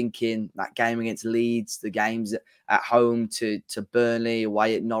points, you're thinking that game against Leeds, the games at home to Burnley,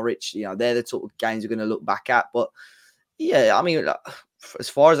 away at Norwich, they're the sort of games we're going to look back at. But yeah, I mean, as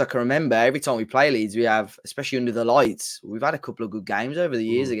far as I can remember, every time we play Leeds, we have, especially under the lights, we've had a couple of good games over the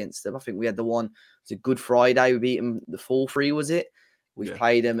years against them. I think we had the one, it's a Good Friday, we beat them the 4-3, was it? We've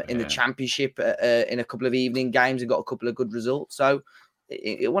played them in the Championship in a couple of evening games and got a couple of good results. So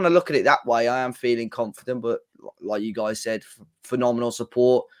I want to look at it that way. I am feeling confident, but like you guys said, phenomenal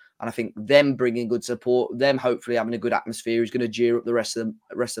support. And I think them bringing good support, them hopefully having a good atmosphere is going to jeer up the rest of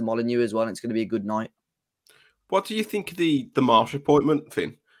Molineux as well. And it's going to be a good night. What do you think of the Marsch appointment,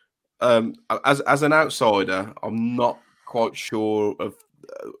 Finn? As an outsider, I'm not quite sure of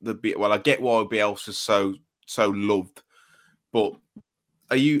I get why Bielsa's so loved, but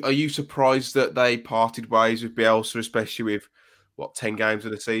are you surprised that they parted ways with Bielsa, especially with 10 games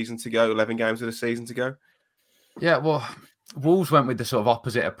of the season to go, 11 games of the season to go? Yeah, well, Wolves went with the sort of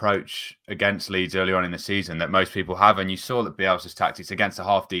opposite approach against Leeds early on in the season that most people have, and you saw that Bielsa's tactics against a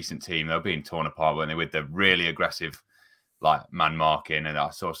half-decent team, they were being torn apart, weren't they, with the really aggressive man marking, and I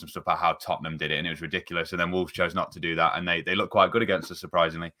saw some stuff about how Tottenham did it, and it was ridiculous, and then Wolves chose not to do that, and they looked quite good against us,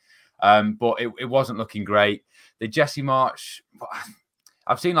 surprisingly. But it wasn't looking great. The Jesse Marsch,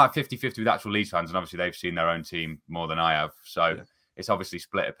 I've seen 50-50 with actual Leeds fans, and obviously they've seen their own team more than I have, so it's obviously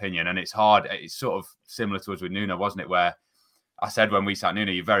split opinion, and it's hard. It's sort of similar to us with Nuno, wasn't it, where I said when we sat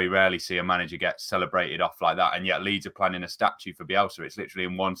Nuno, you very rarely see a manager get celebrated off like that, and yet Leeds are planning a statue for Bielsa. It's literally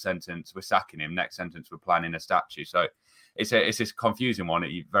in one sentence, we're sacking him, next sentence, we're planning a statue. So it's this confusing one.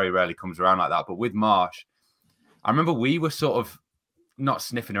 It very rarely comes around like that. But with Marsch, I remember we were sort of not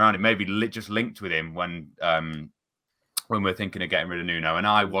sniffing around him, maybe just linked with him when we were thinking of getting rid of Nuno, and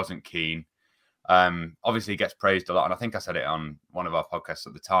I wasn't keen. Obviously, he gets praised a lot, and I think I said it on one of our podcasts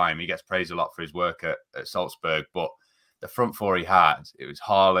at the time. He gets praised a lot for his work at Salzburg, but the front four he had, it was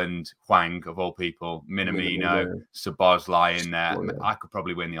Haaland, Hwang, of all people, Minamino, Szoboszlai in there. Oh, yeah. I could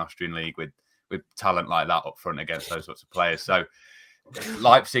probably win the Austrian league with talent like that up front against those sorts of players. So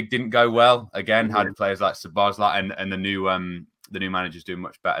Leipzig didn't go well. Again, had players like Szoboszlai, and the new manager's doing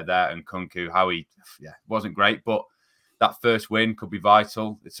much better there. And Kunku, how he wasn't great, but that first win could be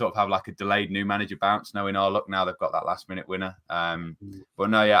vital. It sort of have like a delayed new manager bounce, knowing, oh, look, now they've got that last minute winner. But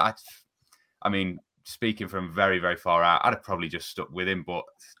no, I mean, speaking from very, very far out, I'd have probably just stuck with him. But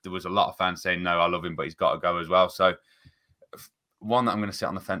there was a lot of fans saying, no, I love him, but he's got to go as well. So one that I'm going to sit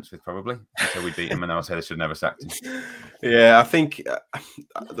on the fence with probably until we beat him, and then I'll say they should never sacked him. Yeah, I think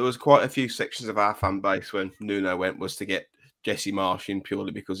there was quite a few sections of our fan base when Nuno went was to get Jesse Marsch in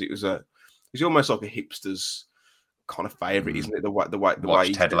purely because it was almost like a hipster's kind of favourite, isn't it? The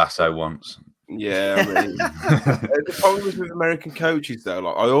way Ted Lasso once. Yeah, I mean, the problem is with American coaches though.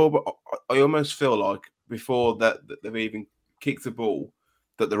 Like I almost feel like before that they've even kicked the ball,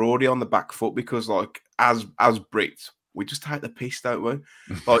 that they're already on the back foot because like as Brits, we just take the piss, don't we?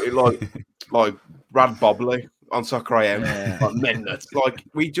 like Brad Bobley on Soccer AM, like Mennert. Like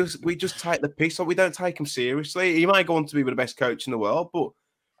we just take the piss. Like we don't take him seriously. He might go on to be the best coach in the world, but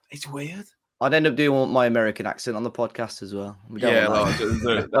it's weird. I'd end up doing my American accent on the podcast as well.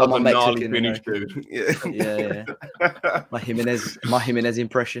 That's my Mexican finish, dude. Yeah. My Jimenez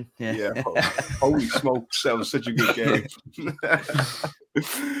impression. Yeah. Holy smokes, that was such a good game.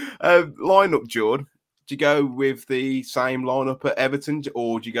 Lineup, Jord. Do you go with the same lineup at Everton,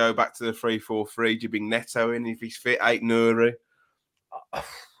 or do you go back to the 3-4-3? Do you bring Neto in if he's fit? Aït-Nouri?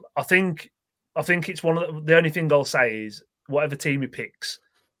 I think it's one of the only thing I'll say is whatever team he picks,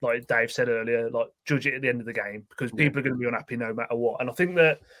 like Dave said earlier, like judge it at the end of the game because people are going to be unhappy no matter what. And I think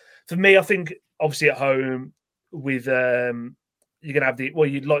that for me, obviously at home with you're going to have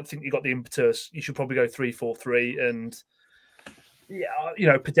you'd like to think you got the impetus. You should probably go 3-4-3 and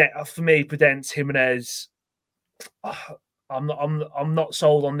for me, Podence, Jimenez. I'm not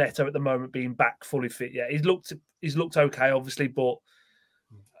sold on Neto at the moment being back fully fit yet. He's looked okay, obviously, but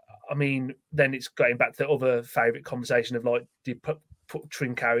I mean, then it's going back to the other favourite conversation of like, do you put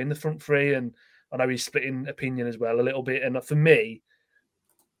Trincao in the front three? And I know he's splitting opinion as well a little bit. And for me,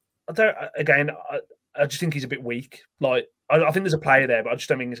 I just think he's a bit weak. Like I think there's a player there, but I just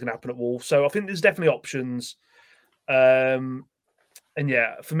don't think it's going to happen at Wolves. So I think there's definitely options. And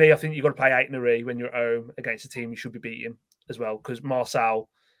yeah, for me, I think you've got to play Aït-Nouri when you're at home against a team you should be beating as well. Because Marçal,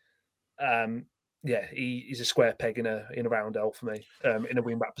 he's a square peg in a roundel for me in a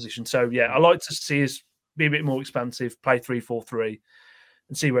wing back position. So yeah, I like to see us be a bit more expansive, play 3-4-3,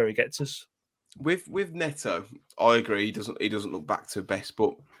 and see where he gets us. With Neto, I agree. He doesn't look back to best,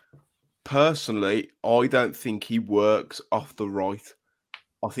 but personally, I don't think he works off the right.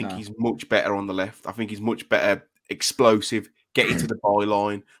 I think he's much better on the left. I think he's much better explosive, getting to the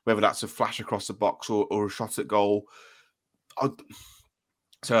byline, whether that's a flash across the box or a shot at goal.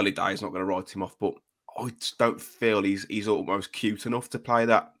 It's early days, not going to write him off, but I just don't feel he's almost cute enough to play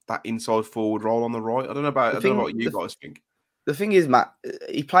that inside forward role on the right. I don't know what you guys think. The thing is, Matt,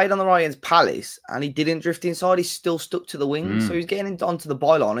 he played on the right against Palace and he didn't drift inside. He still stuck to the wing. So he's getting onto the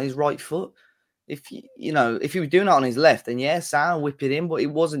byline on his right foot. If he was doing it on his left, then Sam whip it in, but he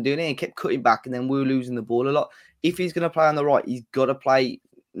wasn't doing it. He kept cutting back and then we were losing the ball a lot. If he's going to play on the right, he's got to play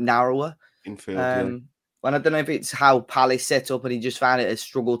narrower. Infield, and I don't know if it's how Palace set up and he just found it a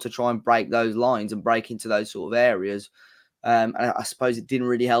struggle to try and break those lines and break into those sort of areas. And I suppose it didn't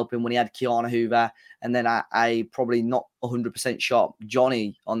really help him when he had Keanu Hoover and then a probably not 100% sharp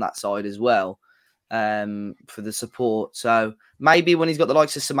Johnny on that side as well for the support. So maybe when he's got the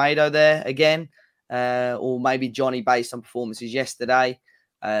likes of Semedo there again, or maybe Johnny based on performances yesterday.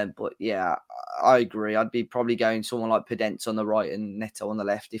 But yeah, I agree. I'd be probably going someone like Podence on the right and Neto on the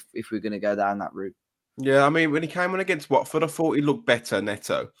left if we're going to go down that route. Yeah, I mean, when he came on against Watford, I thought he looked better,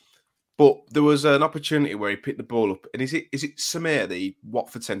 Neto. But there was an opportunity where he picked the ball up, and is it Samir, the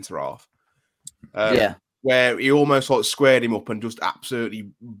Watford centre half? Yeah, where he almost like squared him up and just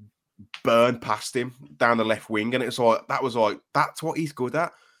absolutely burned past him down the left wing, and it's like that's what he's good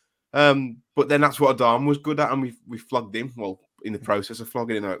at. But then that's what Adam was good at, and we flogged him. Well, in the process of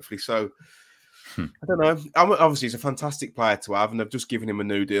flogging him, hopefully. So I don't know. Obviously, he's a fantastic player to have, and they've just given him a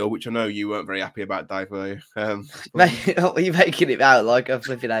new deal, which I know you weren't very happy about, Dave, were you? Mate, are you making it out like I'm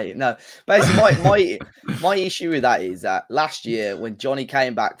flipping out? No, basically, my issue with that is that last year when Johnny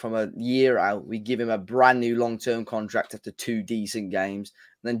came back from a year out, we give him a brand new long-term contract after 2 decent games.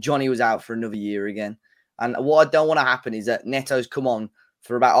 And then Johnny was out for another year again. And what I don't want to happen is that Neto's come on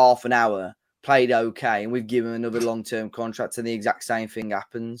for about half an hour, played okay, and we've given him another long-term contract, and the exact same thing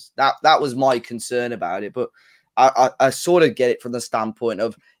happens. That was my concern about it. But I sort of get it from the standpoint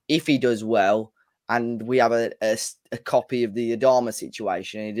of if he does well and we have a copy of the Adama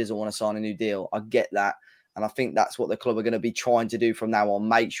situation and he doesn't want to sign a new deal, I get that. And I think that's what the club are going to be trying to do from now on,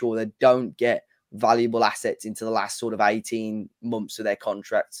 make sure they don't get valuable assets into the last sort of 18 months of their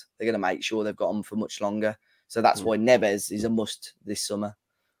contract. They're going to make sure they've got them for much longer. So that's why Neves is a must this summer.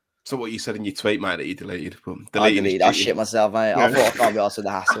 So what you said in your tweet, mate, that you deleted. I deleted. I shit myself, mate. I thought I can't be asked with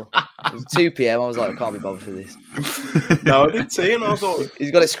the hassle. It was 2 p.m. I was like, I can't be bothered for this. No, I did see, and I was like,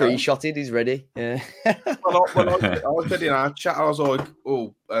 he's got it screenshotted. He's ready. Yeah. When I was ready in our chat, I was like,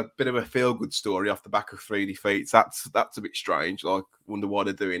 oh, a bit of a feel-good story off the back of 3 defeats. That's a bit strange. Like, wonder why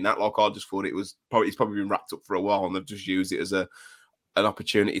they're doing that. Like, I just thought it's probably been wrapped up for a while, and they've just used it as an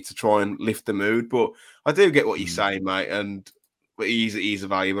opportunity to try and lift the mood. But I do get what you're saying, mate, and he's a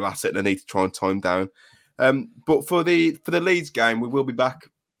valuable asset. They need to try and time down. But for the Leeds game, we will be back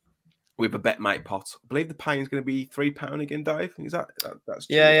with a BetMate pot. I believe the paying is going to be £3 again, Dave. Is that's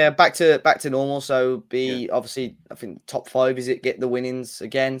true? Yeah, back to normal. So obviously, I think top 5 is it get the winnings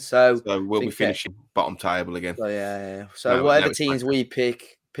again. So we'll be finishing bottom table again. So yeah. So whatever teams we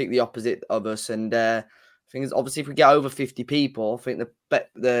pick the opposite of us, and I think obviously if we get over 50 people, I think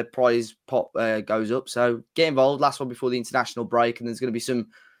the prize pot goes up. So get involved. Last one before the international break, and there's going to be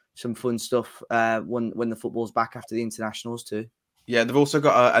some fun stuff when the football's back after the internationals too. Yeah, they've also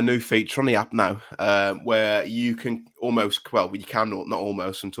got a new feature on the app now where you can not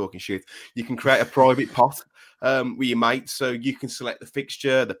almost. I'm talking shit. You can create a private pot with your mates, so you can select the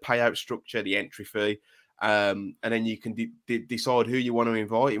fixture, the payout structure, the entry fee. And then you can decide who you want to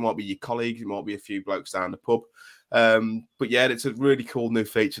invite. It might be your colleagues, it might be a few blokes down the pub. But yeah, it's a really cool new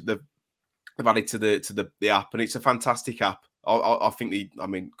feature they've added to the app, and it's a fantastic app. I think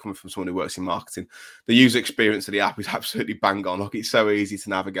coming from someone who works in marketing, the user experience of the app is absolutely bang on. Like, it's so easy to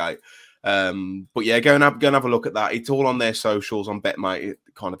navigate. But yeah, go and have a look at that. It's all on their socials on BetMate. It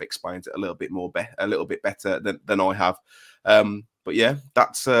kind of explains it a little bit better than I have. But yeah,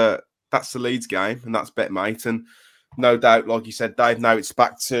 that's the Leeds game, and that's BetMate. And no doubt, like you said, Dave, now it's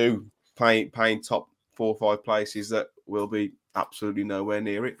back to paying top 4 or 5 places that will be absolutely nowhere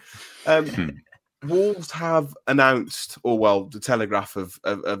near it. Wolves have announced, the Telegraph have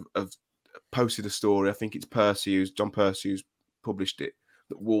posted a story. I think it's John Percy who's published it,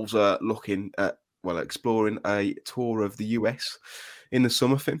 that Wolves are looking at, exploring a tour of the US in the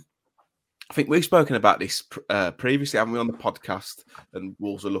summer thing. I think we've spoken about this previously, haven't we, on the podcast? And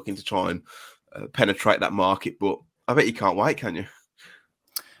Wolves are looking to try and penetrate that market, but I bet you can't wait, can you?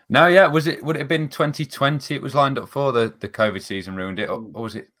 No, yeah. Would it have been 2020? It was lined up for the COVID season ruined it, or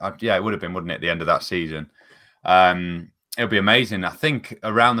was it? Yeah, it would have been, wouldn't it? At the end of that season, it'll be amazing. I think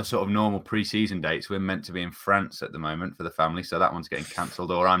around the sort of normal pre-season dates, we're meant to be in France at the moment for the family, so that one's getting cancelled,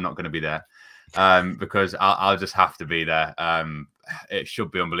 or I'm not going to be there because I'll just have to be there. It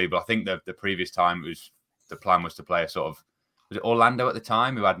should be unbelievable. I think the previous time the plan was to play was it Orlando at the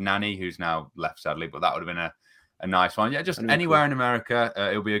time, who had Nani, who's now left sadly, but that would have been a nice one. Yeah, just anywhere in America.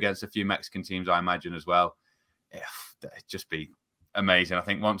 It'll be against a few Mexican teams, I imagine, as well. It'd just be amazing. I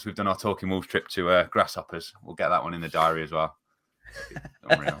think once we've done our Talking Wolves trip to Grasshoppers, we'll get that one in the diary as well.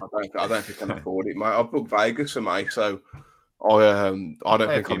 I don't think I can afford it, mate. I've booked Vegas for me, so I don't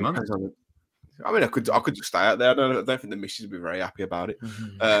think I'm months. I mean, I could just stay out there. I don't think the missus would be very happy about it.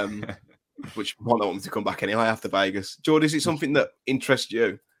 Which might not want me to come back anyway after Vegas. George, is it something that interests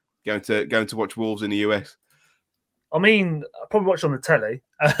you, going to watch Wolves in the US? I mean, I probably watch it on the telly.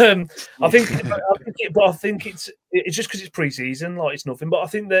 I think it's just because it's pre-season, like it's nothing. But I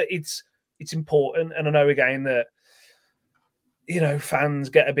think that it's important, and I know again that fans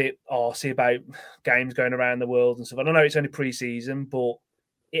get a bit arsy about games going around the world and stuff. I don't know it's only pre-season, but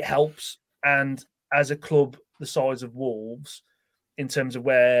it helps. And as a club the size of Wolves, in terms of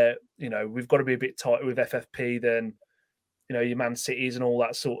where we've got to be a bit tighter with FFP than your Man Cities and all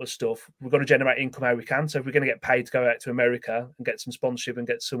that sort of stuff. We've got to generate income how we can. So if we're going to get paid to go out to America and get some sponsorship and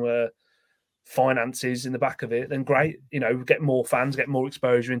get some finances in the back of it, then great. Get more fans, get more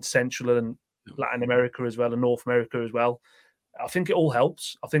exposure into Central and Latin America as well, and North America as well. I think it all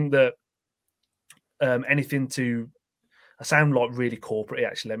helps. I think that anything to... I sound like really corporate.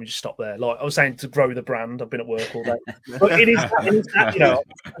 Actually, let me just stop there. Like I was saying, to grow the brand. I've been at work all day, but it is that,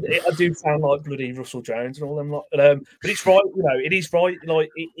 I do sound like bloody Russell Jones and all them. But it's right. It is right. Like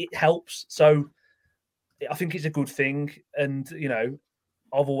it helps. So I think it's a good thing. And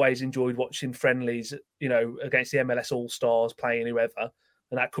I've always enjoyed watching friendlies. Against the MLS All Stars playing whoever,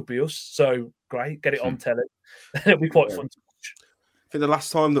 and that could be us. So great, get it on telly. It'll be quite fun to watch. I think the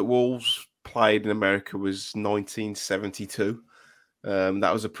last time that Wolves played in America was 1972.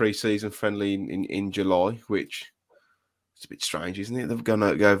 That was a pre-season friendly in July, which is a bit strange, isn't it? They've gone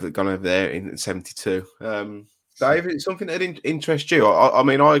over there in 72. David, it's something that interests you. I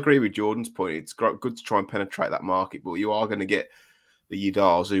mean, I agree with Jordan's point. It's good to try and penetrate that market, but you are going to get the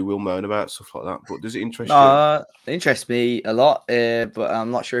Yidars who will moan about stuff like that. But does it interest you? It interests me a lot, but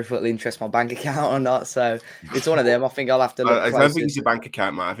I'm not sure if it'll interest my bank account or not. So it's one of them. I think I'll have to look. I don't think it's your bank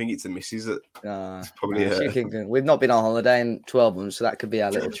account, man. I think it's the missus that probably. We've not been on holiday in 12 months, so that could be our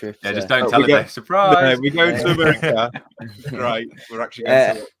little trip. Yeah, just don't tell it. Surprise! We're going to America. Right, we're actually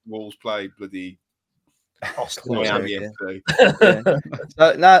going to Wolves play bloody. Miami FC.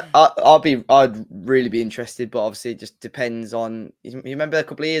 So no, I'd really be interested, but obviously it just depends on. You remember a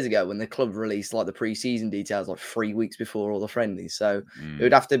couple of years ago when the club released like the pre-season details like 3 weeks before all the friendlies, so it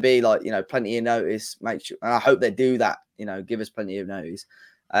would have to be like plenty of notice. Make sure, and I hope they do that. Give us plenty of notice.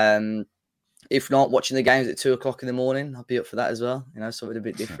 If not, watching the games at 2:00 in the morning, I'll be up for that as well. Something a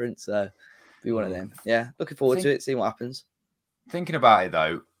bit different. So be one of them. Yeah, looking forward to it. See what happens. Thinking about it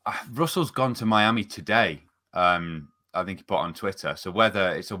though. Russell's gone to Miami today. I think he put on Twitter. So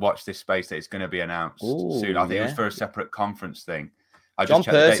whether it's a watch this space that it's going to be announced soon. I think it was for a separate conference thing. John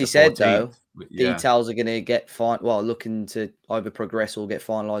Percy said though, details are going to get looking to either progress or get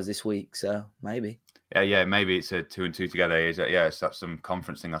finalised this week. So maybe. Yeah, maybe it's a 2 and 2 together. That's some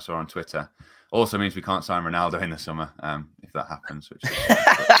conference thing I saw on Twitter. Also means we can't sign Ronaldo in the summer if that happens.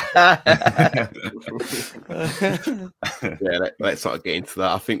 Let's not get into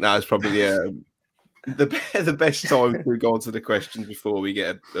that. I think that is probably the best time to go on to the questions before we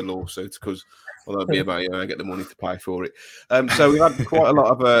get a lawsuit, because that'll be about I get the money to pay for it. So we had quite a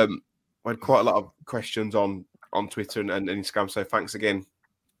lot of questions on Twitter and Instagram. So thanks again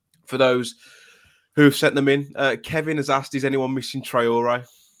for those who have sent them in. Kevin has asked, "Is anyone missing Traore?"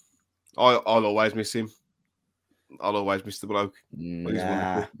 I'll always miss him. I'll always miss the bloke.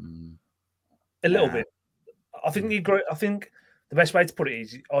 Nah. A little bit. I think the best way to put it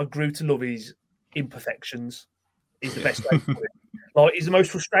is I grew to love his imperfections. Is the best way to put it. Like he's the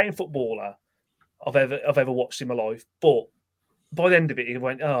most frustrating footballer I've ever watched in my life. But by the end of it, he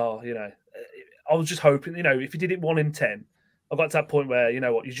went, I was just hoping, if he did it 1 in 10, I got to that point where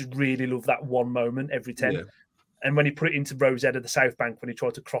you just really love that one moment every 10. Yeah. And when he put it into Rosetta, the South Bank, when he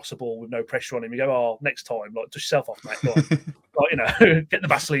tried to cross a ball with no pressure on him, you go, next time, dust yourself off, mate. Get the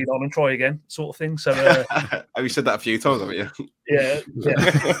Vaseline on and try again, sort of thing. So, have you said that a few times, haven't you? Yeah.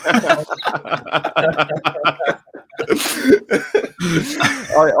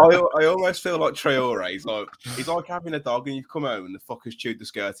 I almost feel like Traore. He's like having a dog, and you've come home and the fucker's chewed the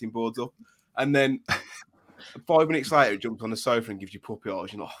skirting boards up, and then 5 minutes later, he jumps on the sofa and gives you puppy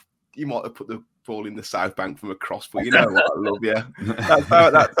eyes. You might have put the ball in the South Bank from across, but you know what I love, yeah. That's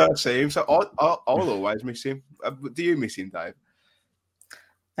how I see him. So I'll always miss him. Do you miss him, Dave?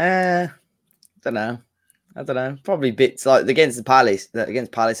 I don't know. Probably bits like against Palace and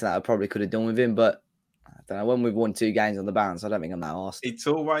that I probably could have done with him, but I don't know. When we've won 2 games on the bounce, I don't think I'm that arsed. It's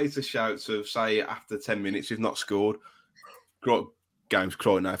always the shouts of, say, after 10 minutes, we've not scored. Game's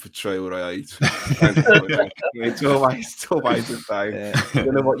crying out for Traore. It's always the same. Yeah. You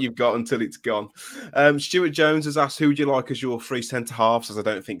don't know what you've got until it's gone. Stuart Jones has asked, who would you like as your 3 centre halves? As I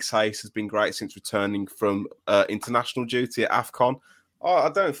don't think Saïss has been great since returning from international duty at AFCON. I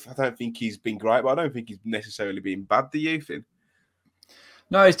don't think he's been great, but I don't think he's necessarily been bad. Do you think?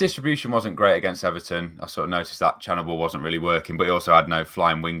 No, his distribution wasn't great against Everton. I sort of noticed that channel ball wasn't really working, but he also had no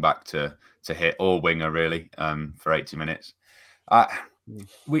flying wing back to hit, or winger really, for 80 minutes.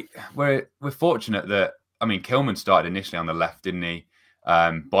 We're fortunate that, I mean, Kilman started initially on the left, didn't he?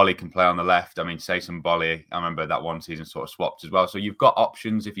 Bolly can play on the left. I mean, Sayson Bolly, I remember that one season sort of swapped as well. So you've got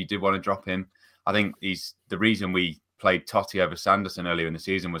options if you did want to drop him. I think the reason we played Totti over Sanderson earlier in the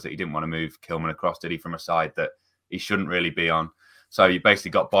season was that he didn't want to move Kilman across, did he, from a side that he shouldn't really be on. So you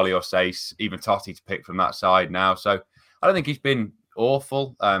basically got Bolly or Sace, even Totti to pick from that side now. So I don't think he's been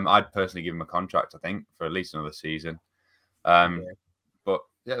awful. I'd personally give him a contract, I think, for at least another season. But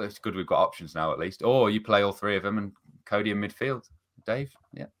yeah, it's good we've got options now at least. Or you play all three of them and Cody in midfield. Dave?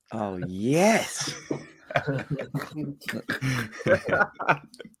 Yeah. Oh, yes.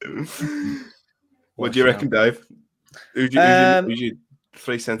 What do you reckon, Dave? Who's your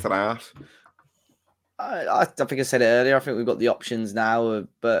three centre half? I think I said it earlier. I think we've got the options now,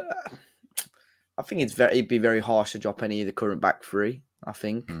 but I think it'd be very harsh to drop any of the current back three. I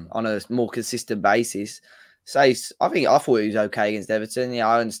think on a more consistent basis. I thought he was okay against Everton. Yeah,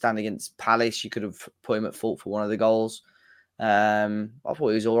 I understand against Palace, you could have put him at fault for one of the goals. I thought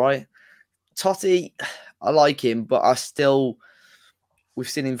he was all right. Totti, I like him, but we've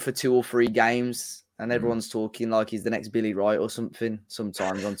seen him for 2 or 3 games. And everyone's talking like he's the next Billy Wright or something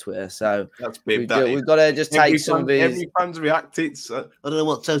sometimes on Twitter. So that's big. We've got to just take some of his... Every fan's reacted. So I don't know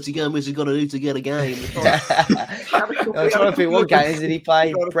what Totti Gomez has got to do to get a game. I'm trying to think, what games did he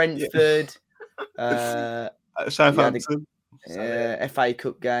play? Brentford. Southampton. FA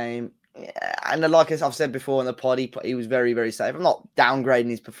Cup game. Yeah, and like I've said before on the pod, he was very, very safe. I'm not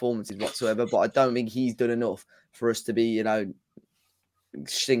downgrading his performances whatsoever, but I don't think he's done enough for us to be,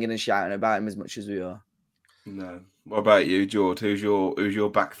 singing and shouting about him as much as we are. No. What about you, George? Who's your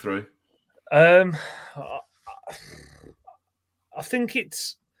back through? I think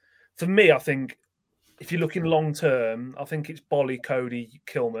it's, for me, I think if you're looking long term, I think it's Bolly, Cody,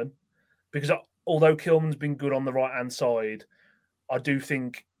 Kilman, because although Kilman's been good on the right hand side, I do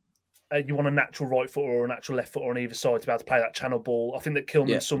think you want a natural right footer or a natural left footer on either side to be able to play that channel ball. I think that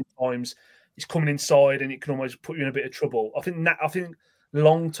Kilman sometimes is coming inside and it can almost put you in a bit of trouble. I think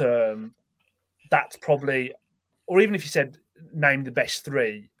long term, that's probably, or even if you said name the best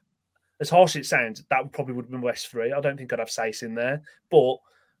 3, as harsh as it sounds, that probably would have been the best 3. I don't think I'd have Sace in there, but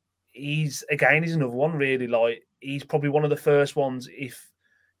he's another one really. Like, he's probably one of the first ones. If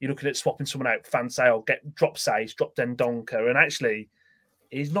you're looking at swapping someone out, fans say, "I'll drop Sace, drop Dendoncker," and actually,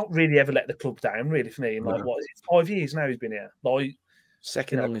 he's not really ever let the club down. Really, for me, what is it, 5 years now he's been here, like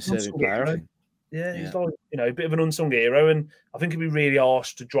second longest serving player. Yeah, he's like a bit of an unsung hero, and I think it'd be really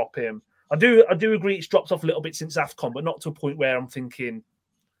harsh to drop him. I do agree it's dropped off a little bit since AFCON, but not to a point where I'm thinking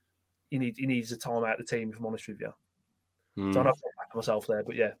he needs the time out of the team, if I'm honest with you. So I don't back myself there,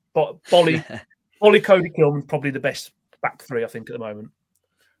 but yeah. But Bolly, Cody, Kilman, probably the best back 3, I think, at the moment.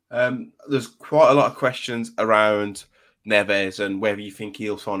 There's quite a lot of questions around Neves and whether you think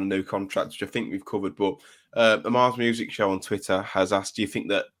he'll sign a new contract, which I think we've covered. But the Mars Music Show on Twitter has asked, do you think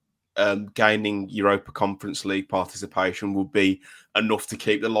that gaining Europa Conference League participation will be enough to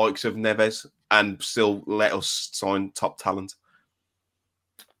keep the likes of Neves and still let us sign top talent?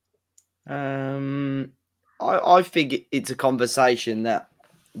 I think it's a conversation that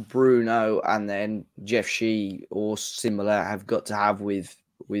Bruno and then Jeff Shee or similar have got to have with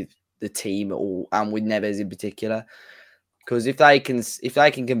the team and with Neves in particular. Because if they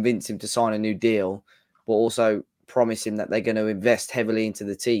can convince him to sign a new deal, but also promise him that they're going to invest heavily into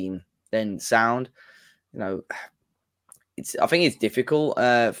the team, then sound. I think it's difficult for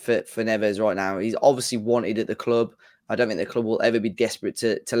Neves right now. He's obviously wanted at the club. I don't think the club will ever be desperate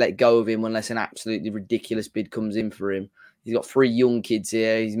to let go of him unless an absolutely ridiculous bid comes in for him. He's got 3 young kids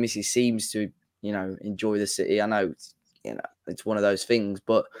here. His missus seems to, enjoy the city. I know it's one of those things,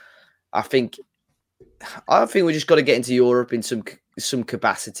 but I think we just got to get into Europe in some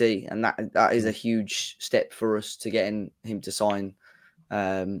capacity, and that is a huge step for us to getting him to sign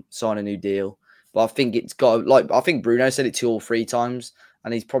a new deal. But I think it's got, I think Bruno said it 2 or 3 times,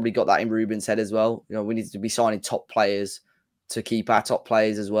 and he's probably got that in Ruben's head as well. We need to be signing top players to keep our top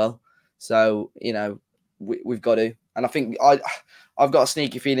players as well. So we've got to, and I think I've got a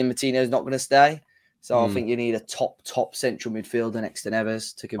sneaky feeling Martino's not going to stay. So I think you need a top central midfielder next to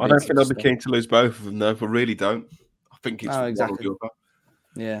Neves to convince. I don't think they'll be keen to lose both of them, though. I really don't. I think it's exactly. one or the other.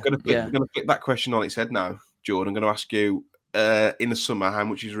 Yeah. I'm going to flip that question on its head now, Jordan. I'm going to ask you, in the summer, how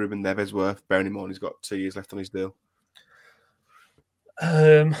much is Ruben Neves worth? Bearing in mind he's got 2 years left on his deal.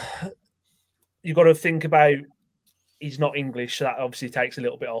 You've got to think about he's not English, so that obviously takes a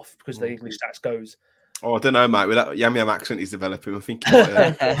little bit off because the English stats goes. Oh, I don't know, mate. With that Yam Yam accent he's developing, I think he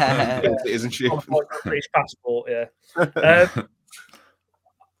might, citizenship. British passport, yeah.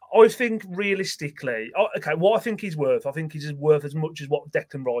 I think realistically, okay, what I think he's worth, I think he's worth as much as what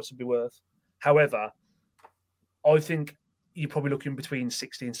Declan Rice would be worth. However, I think you're probably looking between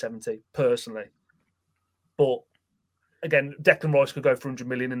 60 and 70, personally. But again, Declan Rice could go for 100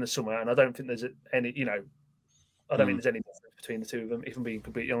 million in the summer, and I don't think there's any, I don't think there's any difference between the two of them, if I'm being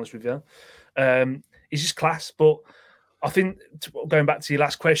completely honest with you. He's just class, but I think, going back to your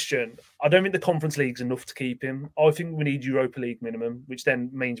last question, I don't think the Conference League's enough to keep him. I think we need Europa League minimum, which then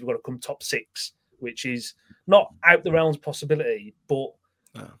means we've got to come top 6, which is not out the realms possibility, but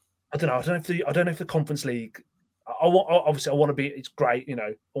I don't know. I don't know if the Conference League. I want to be. It's great,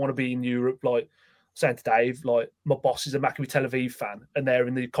 I want to be in Europe. Like saying to Dave, like my boss is a Maccabi Tel Aviv fan, and they're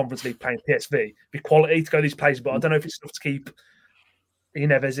in the Conference League playing PSV. It'd be quality to go these places, but I don't know if it's enough to keep.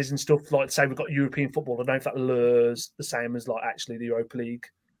 Neves and stuff, like say we've got European football. I don't know if that lures the same as like actually the Europa League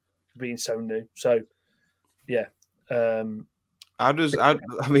being so new. So yeah.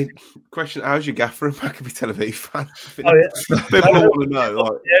 Question, how's your gaffer a Maccabi Tel Aviv fan? Oh yeah. People want to know.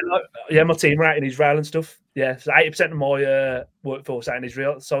 Like, my team are out in Israel and stuff. Yeah, so 80% of my workforce out in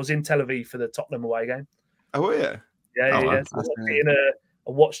Israel. So I was in Tel Aviv for the Tottenham away game. Oh yeah. Yeah. So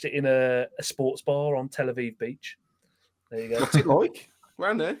I watched it in a sports bar on Tel Aviv beach. There you go. What's it like?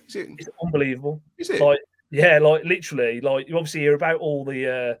 Around there? It's unbelievable. Is it? Like, yeah, like literally, like you obviously hear about all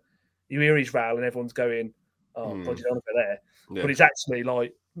the you hear Israel and everyone's going, oh, God, you don't want to go there. Yeah. But it's actually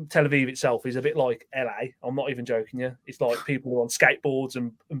like Tel Aviv itself is a bit like LA. I'm not even joking you. It's like people who are on skateboards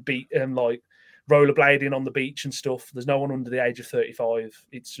and like rollerblading on the beach and stuff. There's no one under the age of 35.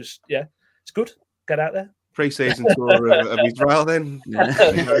 It's just, yeah, it's good. Get out there. Pre-season tour of Israel then.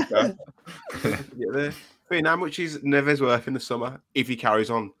 Yeah. Get there. How much is Neves worth in the summer if he carries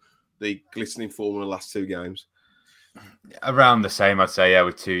on the glistening form of the last 2 games? Around the same, I'd say, yeah,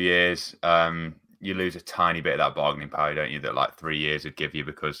 with 2 years. You lose a tiny bit of that bargaining power, don't you, that like 3 years would give you,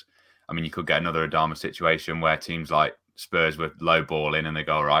 because, I mean, you could get another Adama situation where teams like Spurs were low balling and they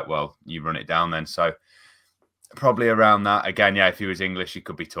go, all right, well, you run it down then. So probably around that. Again, yeah, if he was English, he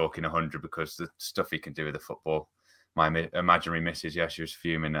could be talking 100 because the stuff he can do with the football. My imaginary missus, yeah, she was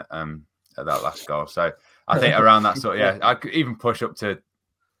fuming at that last goal. So I think around that sort of, yeah, I could even push up to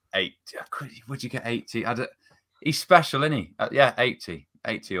 80. Would you get 80? He's special, isn't he? Yeah, 80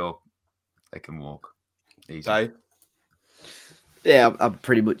 or they can walk easy. Dave? Yeah, I'm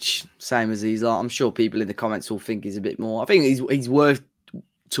pretty much same as these. I'm sure people in the comments will think he's a bit more. I think he's worth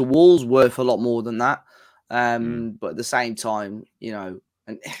to Wolves worth a lot more than that. But at the same time,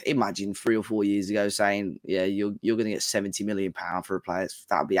 and imagine 3 or 4 years ago saying, yeah, you're going to get £70 million for a player.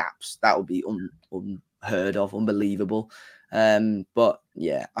 That would be unheard of, unbelievable. But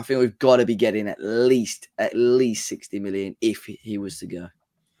yeah, I think we've got to be getting at least 60 million if he was to go.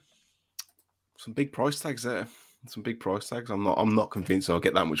 Some big price tags there. Some big price tags. I'm not convinced I'll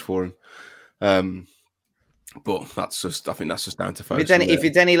get that much for him. But I think that's just down to focus. If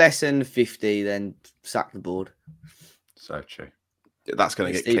it's any less than 50, then sack the board. So true. That's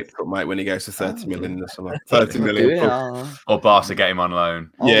going to get clipped up, mate, when he goes to 30 million in the summer. 30 million. Or Barca get him on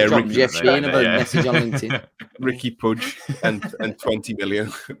loan. Yeah, Jeff Sheen about a message on LinkedIn. Ricky Pudge and 20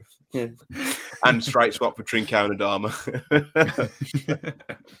 million. Yeah. And straight swap for Trincao and Adama.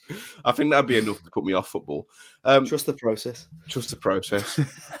 I think that'd be enough to put me off football. Trust the process. Trust the process.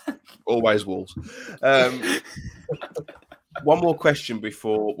 Always Wolves. One more question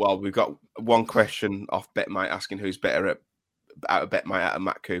before. Well, we've got one question off BetMate asking who's better out of BetMate out of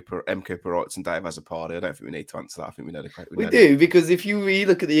Matt Cooper, M. Cooper Wrights, and Dave Azzopardi. I don't think we need to answer that. I think we know the question. We do, because if you really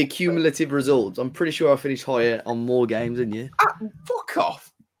look at the accumulative results, I'm pretty sure I finished higher on more games than you. Fuck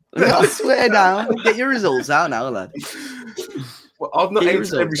off. I swear now. Get your results out now, lad. Well, I've not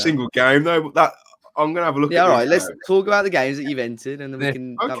entered every single game, though, but that I'm going to have a look at. Yeah, all right. Let's talk about the games that you've entered, and then we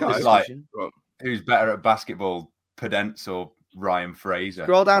can have a discussion. Like, who's better at basketball, Pedence or Ryan Fraser?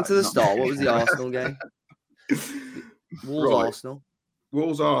 Scroll down to the start. What was the Arsenal game? Arsenal.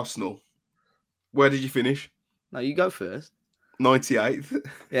 Wolves Arsenal. Where did you finish? No, you go first. 98th.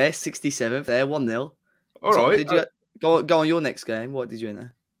 Yeah, 67th there, 1-0. All right. Did you go on your next game? What did you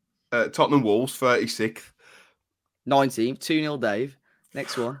enter? Tottenham Wolves, 36th. 19th, 2-0 Dave.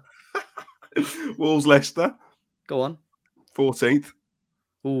 Next one. Wolves Leicester. Go on. 14th.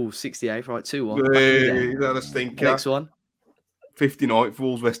 Ooh, 68th, right, 2-1. Hey, that a stinker. Next one. 59th,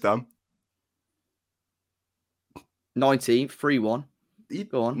 Wolves West Ham. 19th, 3-1.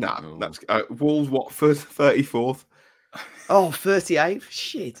 Go on. No, that's Wolves Watford, 34th. Oh, 38th.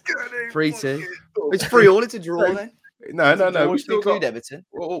 Shit. 3-2. It's 3-all. It's a draw then. No. We still include Everton.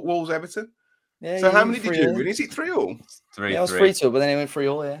 Wolves Everton. Yeah, So yeah, how many did 3-3 you all. win? Is it 3-3? 3-3. Yeah, I was 3-2, but then it went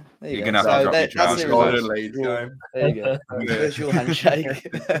 3-3 all. Yeah, there you You're go. gonna have to drop your that's trousers. it. Right. Right. Leeds game. There you go. Yeah. Virtual handshake.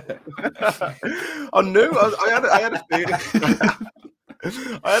 I knew. I had a feeling.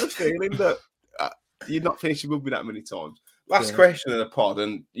 I had a feeling that you'd not finished your rugby that many times. Last question in the pod,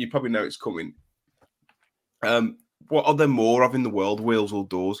 and you probably know it's coming. What are there more of in the world, wheels or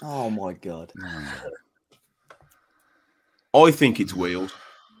doors? Oh my god. I think it's wheels,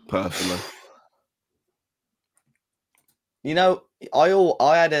 personally. You know,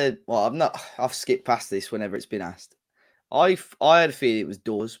 I've skipped past this whenever it's been asked. I had a feeling it was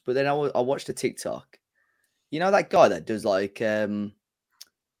doors, but then I watched a TikTok. You know that guy that does like, will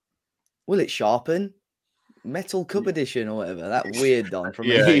it sharpen? Metal Cup Edition or whatever. That weird Don from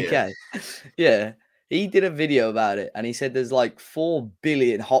the UK. Yeah. He did a video about it and he said there's like 4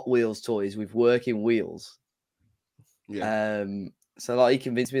 billion Hot Wheels toys with working wheels. Yeah. So like he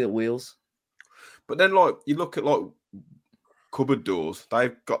convinced me that wheels. But then like you look at like cupboard doors,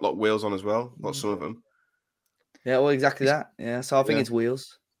 they've got like wheels on as well, like some of them. Yeah, well exactly that. Yeah. So I think it's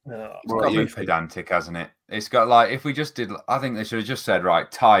wheels. It's got to be pedantic, hasn't it? It's got like if we just did, I think they should have just said right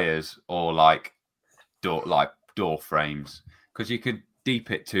tires or like door frames, because you could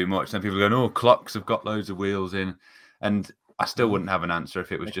deep it too much. Then people are going, oh, clocks have got loads of wheels in, and I still wouldn't have an answer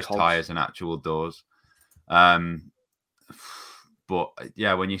if it was just tires and actual doors. But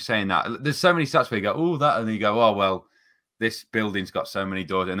yeah, when you're saying that, there's so many stats where you go, oh, that, and then you go, oh well, this building's got so many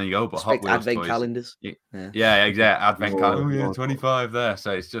doors, and then you go, oh, but Hot Wheels Advent toys. calendars. Yeah, exactly. Advent calendar. Oh yeah, 25 there.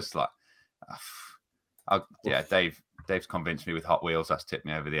 So it's just like, Dave's convinced me with Hot Wheels. That's tipped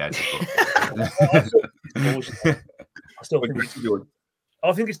me over the edge.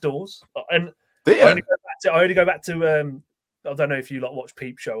 I think it's doors, and Yeah. I only go back to I don't know if you watch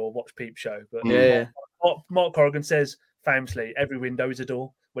Peep Show or watch Peep Show, but Mark Corrigan says famously every window is a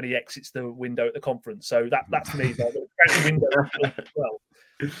door when he exits the window at the conference. So that's me. Like, the window as well.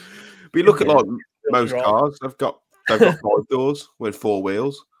 But you look at like most cars, they've got 5 doors with 4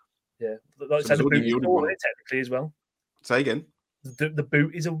 wheels. Yeah, like so the boot is a door technically as well. Say again. The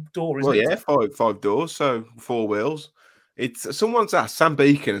boot is a door, isn't it? Well, yeah, 5 doors, so 4 wheels. It's someone's asked Sam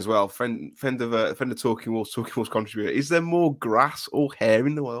Beacon as well, friend of Talking Walls contributor. Is there more grass or hair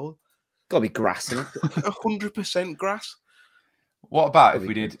in the world? Gotta be grass in it. 100% grass. What about if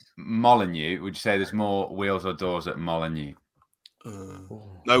we did Molineux? Would you say there's more wheels or doors at Molineux?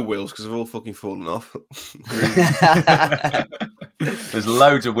 No wheels because they've all fucking fallen off. There's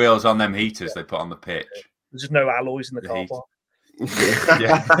loads of wheels on them heaters they put on the pitch. There's just no alloys in the car park.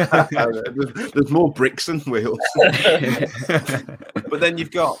 There's more bricks than wheels. But then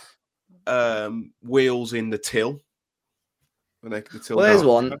you've got wheels in the till. Well, there's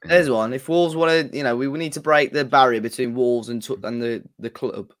one. If Wolves want to, we need to break the barrier between Wolves and the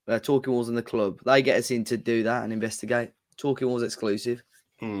club. Talking Wolves and the club. They get us in to do that and investigate. Talking Wolves exclusive.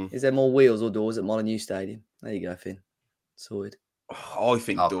 Is there more wheels or doors at Molineux Stadium? There you go, Finn. Sorted. I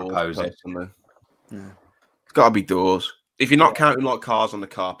think doors. Personally. No. It's got to be doors. If you're not counting like cars on the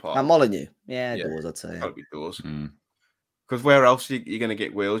car park. At Molineux, doors. I'd say. It's got to be doors. Because where else are you going to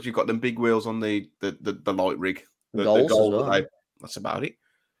get wheels? You've got them big wheels on the light rig. The goals as well. That's about it.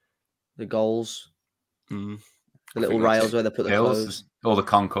 The goals. The little rails where they put the clothes. All the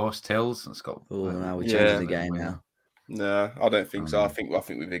concourse tills. Let's go. Oh, now we're changing the game now. No, I don't think so. I think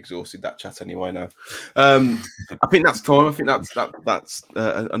we've exhausted that chat anyway now. I think that's time. I think that's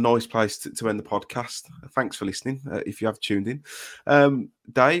a nice place to end the podcast. Thanks for listening. If you have tuned in,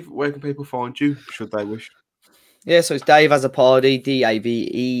 Dave, where can people find you? Should they wish? Yeah, so it's Dave Azzopardi,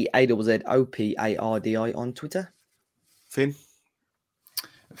 DAVEAZZOPARDI on Twitter. Finn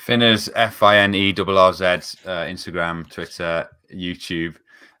is FINERRZ, Instagram, Twitter, YouTube.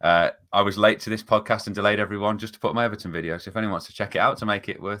 I was late to this podcast and delayed everyone just to put my Everton video. So if anyone wants to check it out to make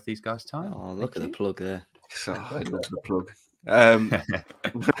it worth these guys' time. Oh, look at the plug there. I love the plug. No.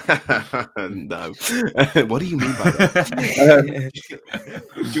 What do you mean by that?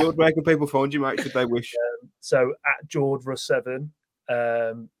 George, where can people find you, mate? Should they wish? So at JordRus7,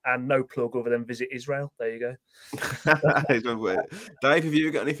 and no plug other than visit Israel. There you go. Dave, have you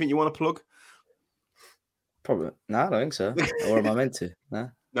got anything you want to plug? Probably no, I don't think so. Or am I meant to?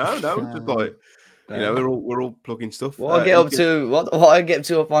 No, just like we're all plugging stuff. What I get up to, what I get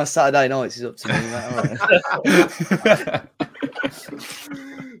to up on Saturday nights is up to me.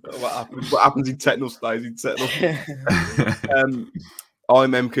 What happens in Techno stays in Techno.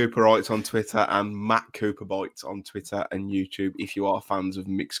 I'm M Cooper Wrights on Twitter and Matt Cooper Bites on Twitter and YouTube. If you are fans of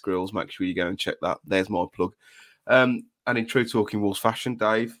mixed grills, make sure you go and check that. There's my plug. And in true Talking Wolves fashion,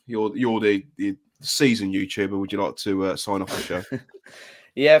 Dave, you're the seasoned YouTuber. Would you like to sign off the show?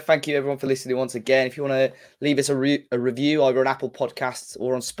 Yeah, thank you everyone for listening once again. If you want to leave us a review either on Apple Podcasts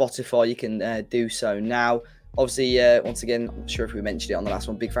or on Spotify, you can do so now. Obviously, once again, I'm sure if we mentioned it on the last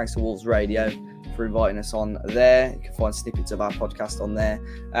one, big thanks to Wolves Radio for inviting us on there. You can find snippets of our podcast on there.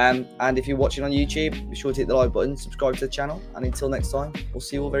 And if you're watching on YouTube, be sure to hit the like button, subscribe to the channel. And until next time, we'll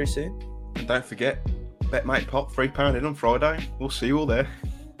see you all very soon. And don't forget, Bet Mate Pop, £3 in on Friday. We'll see you all there.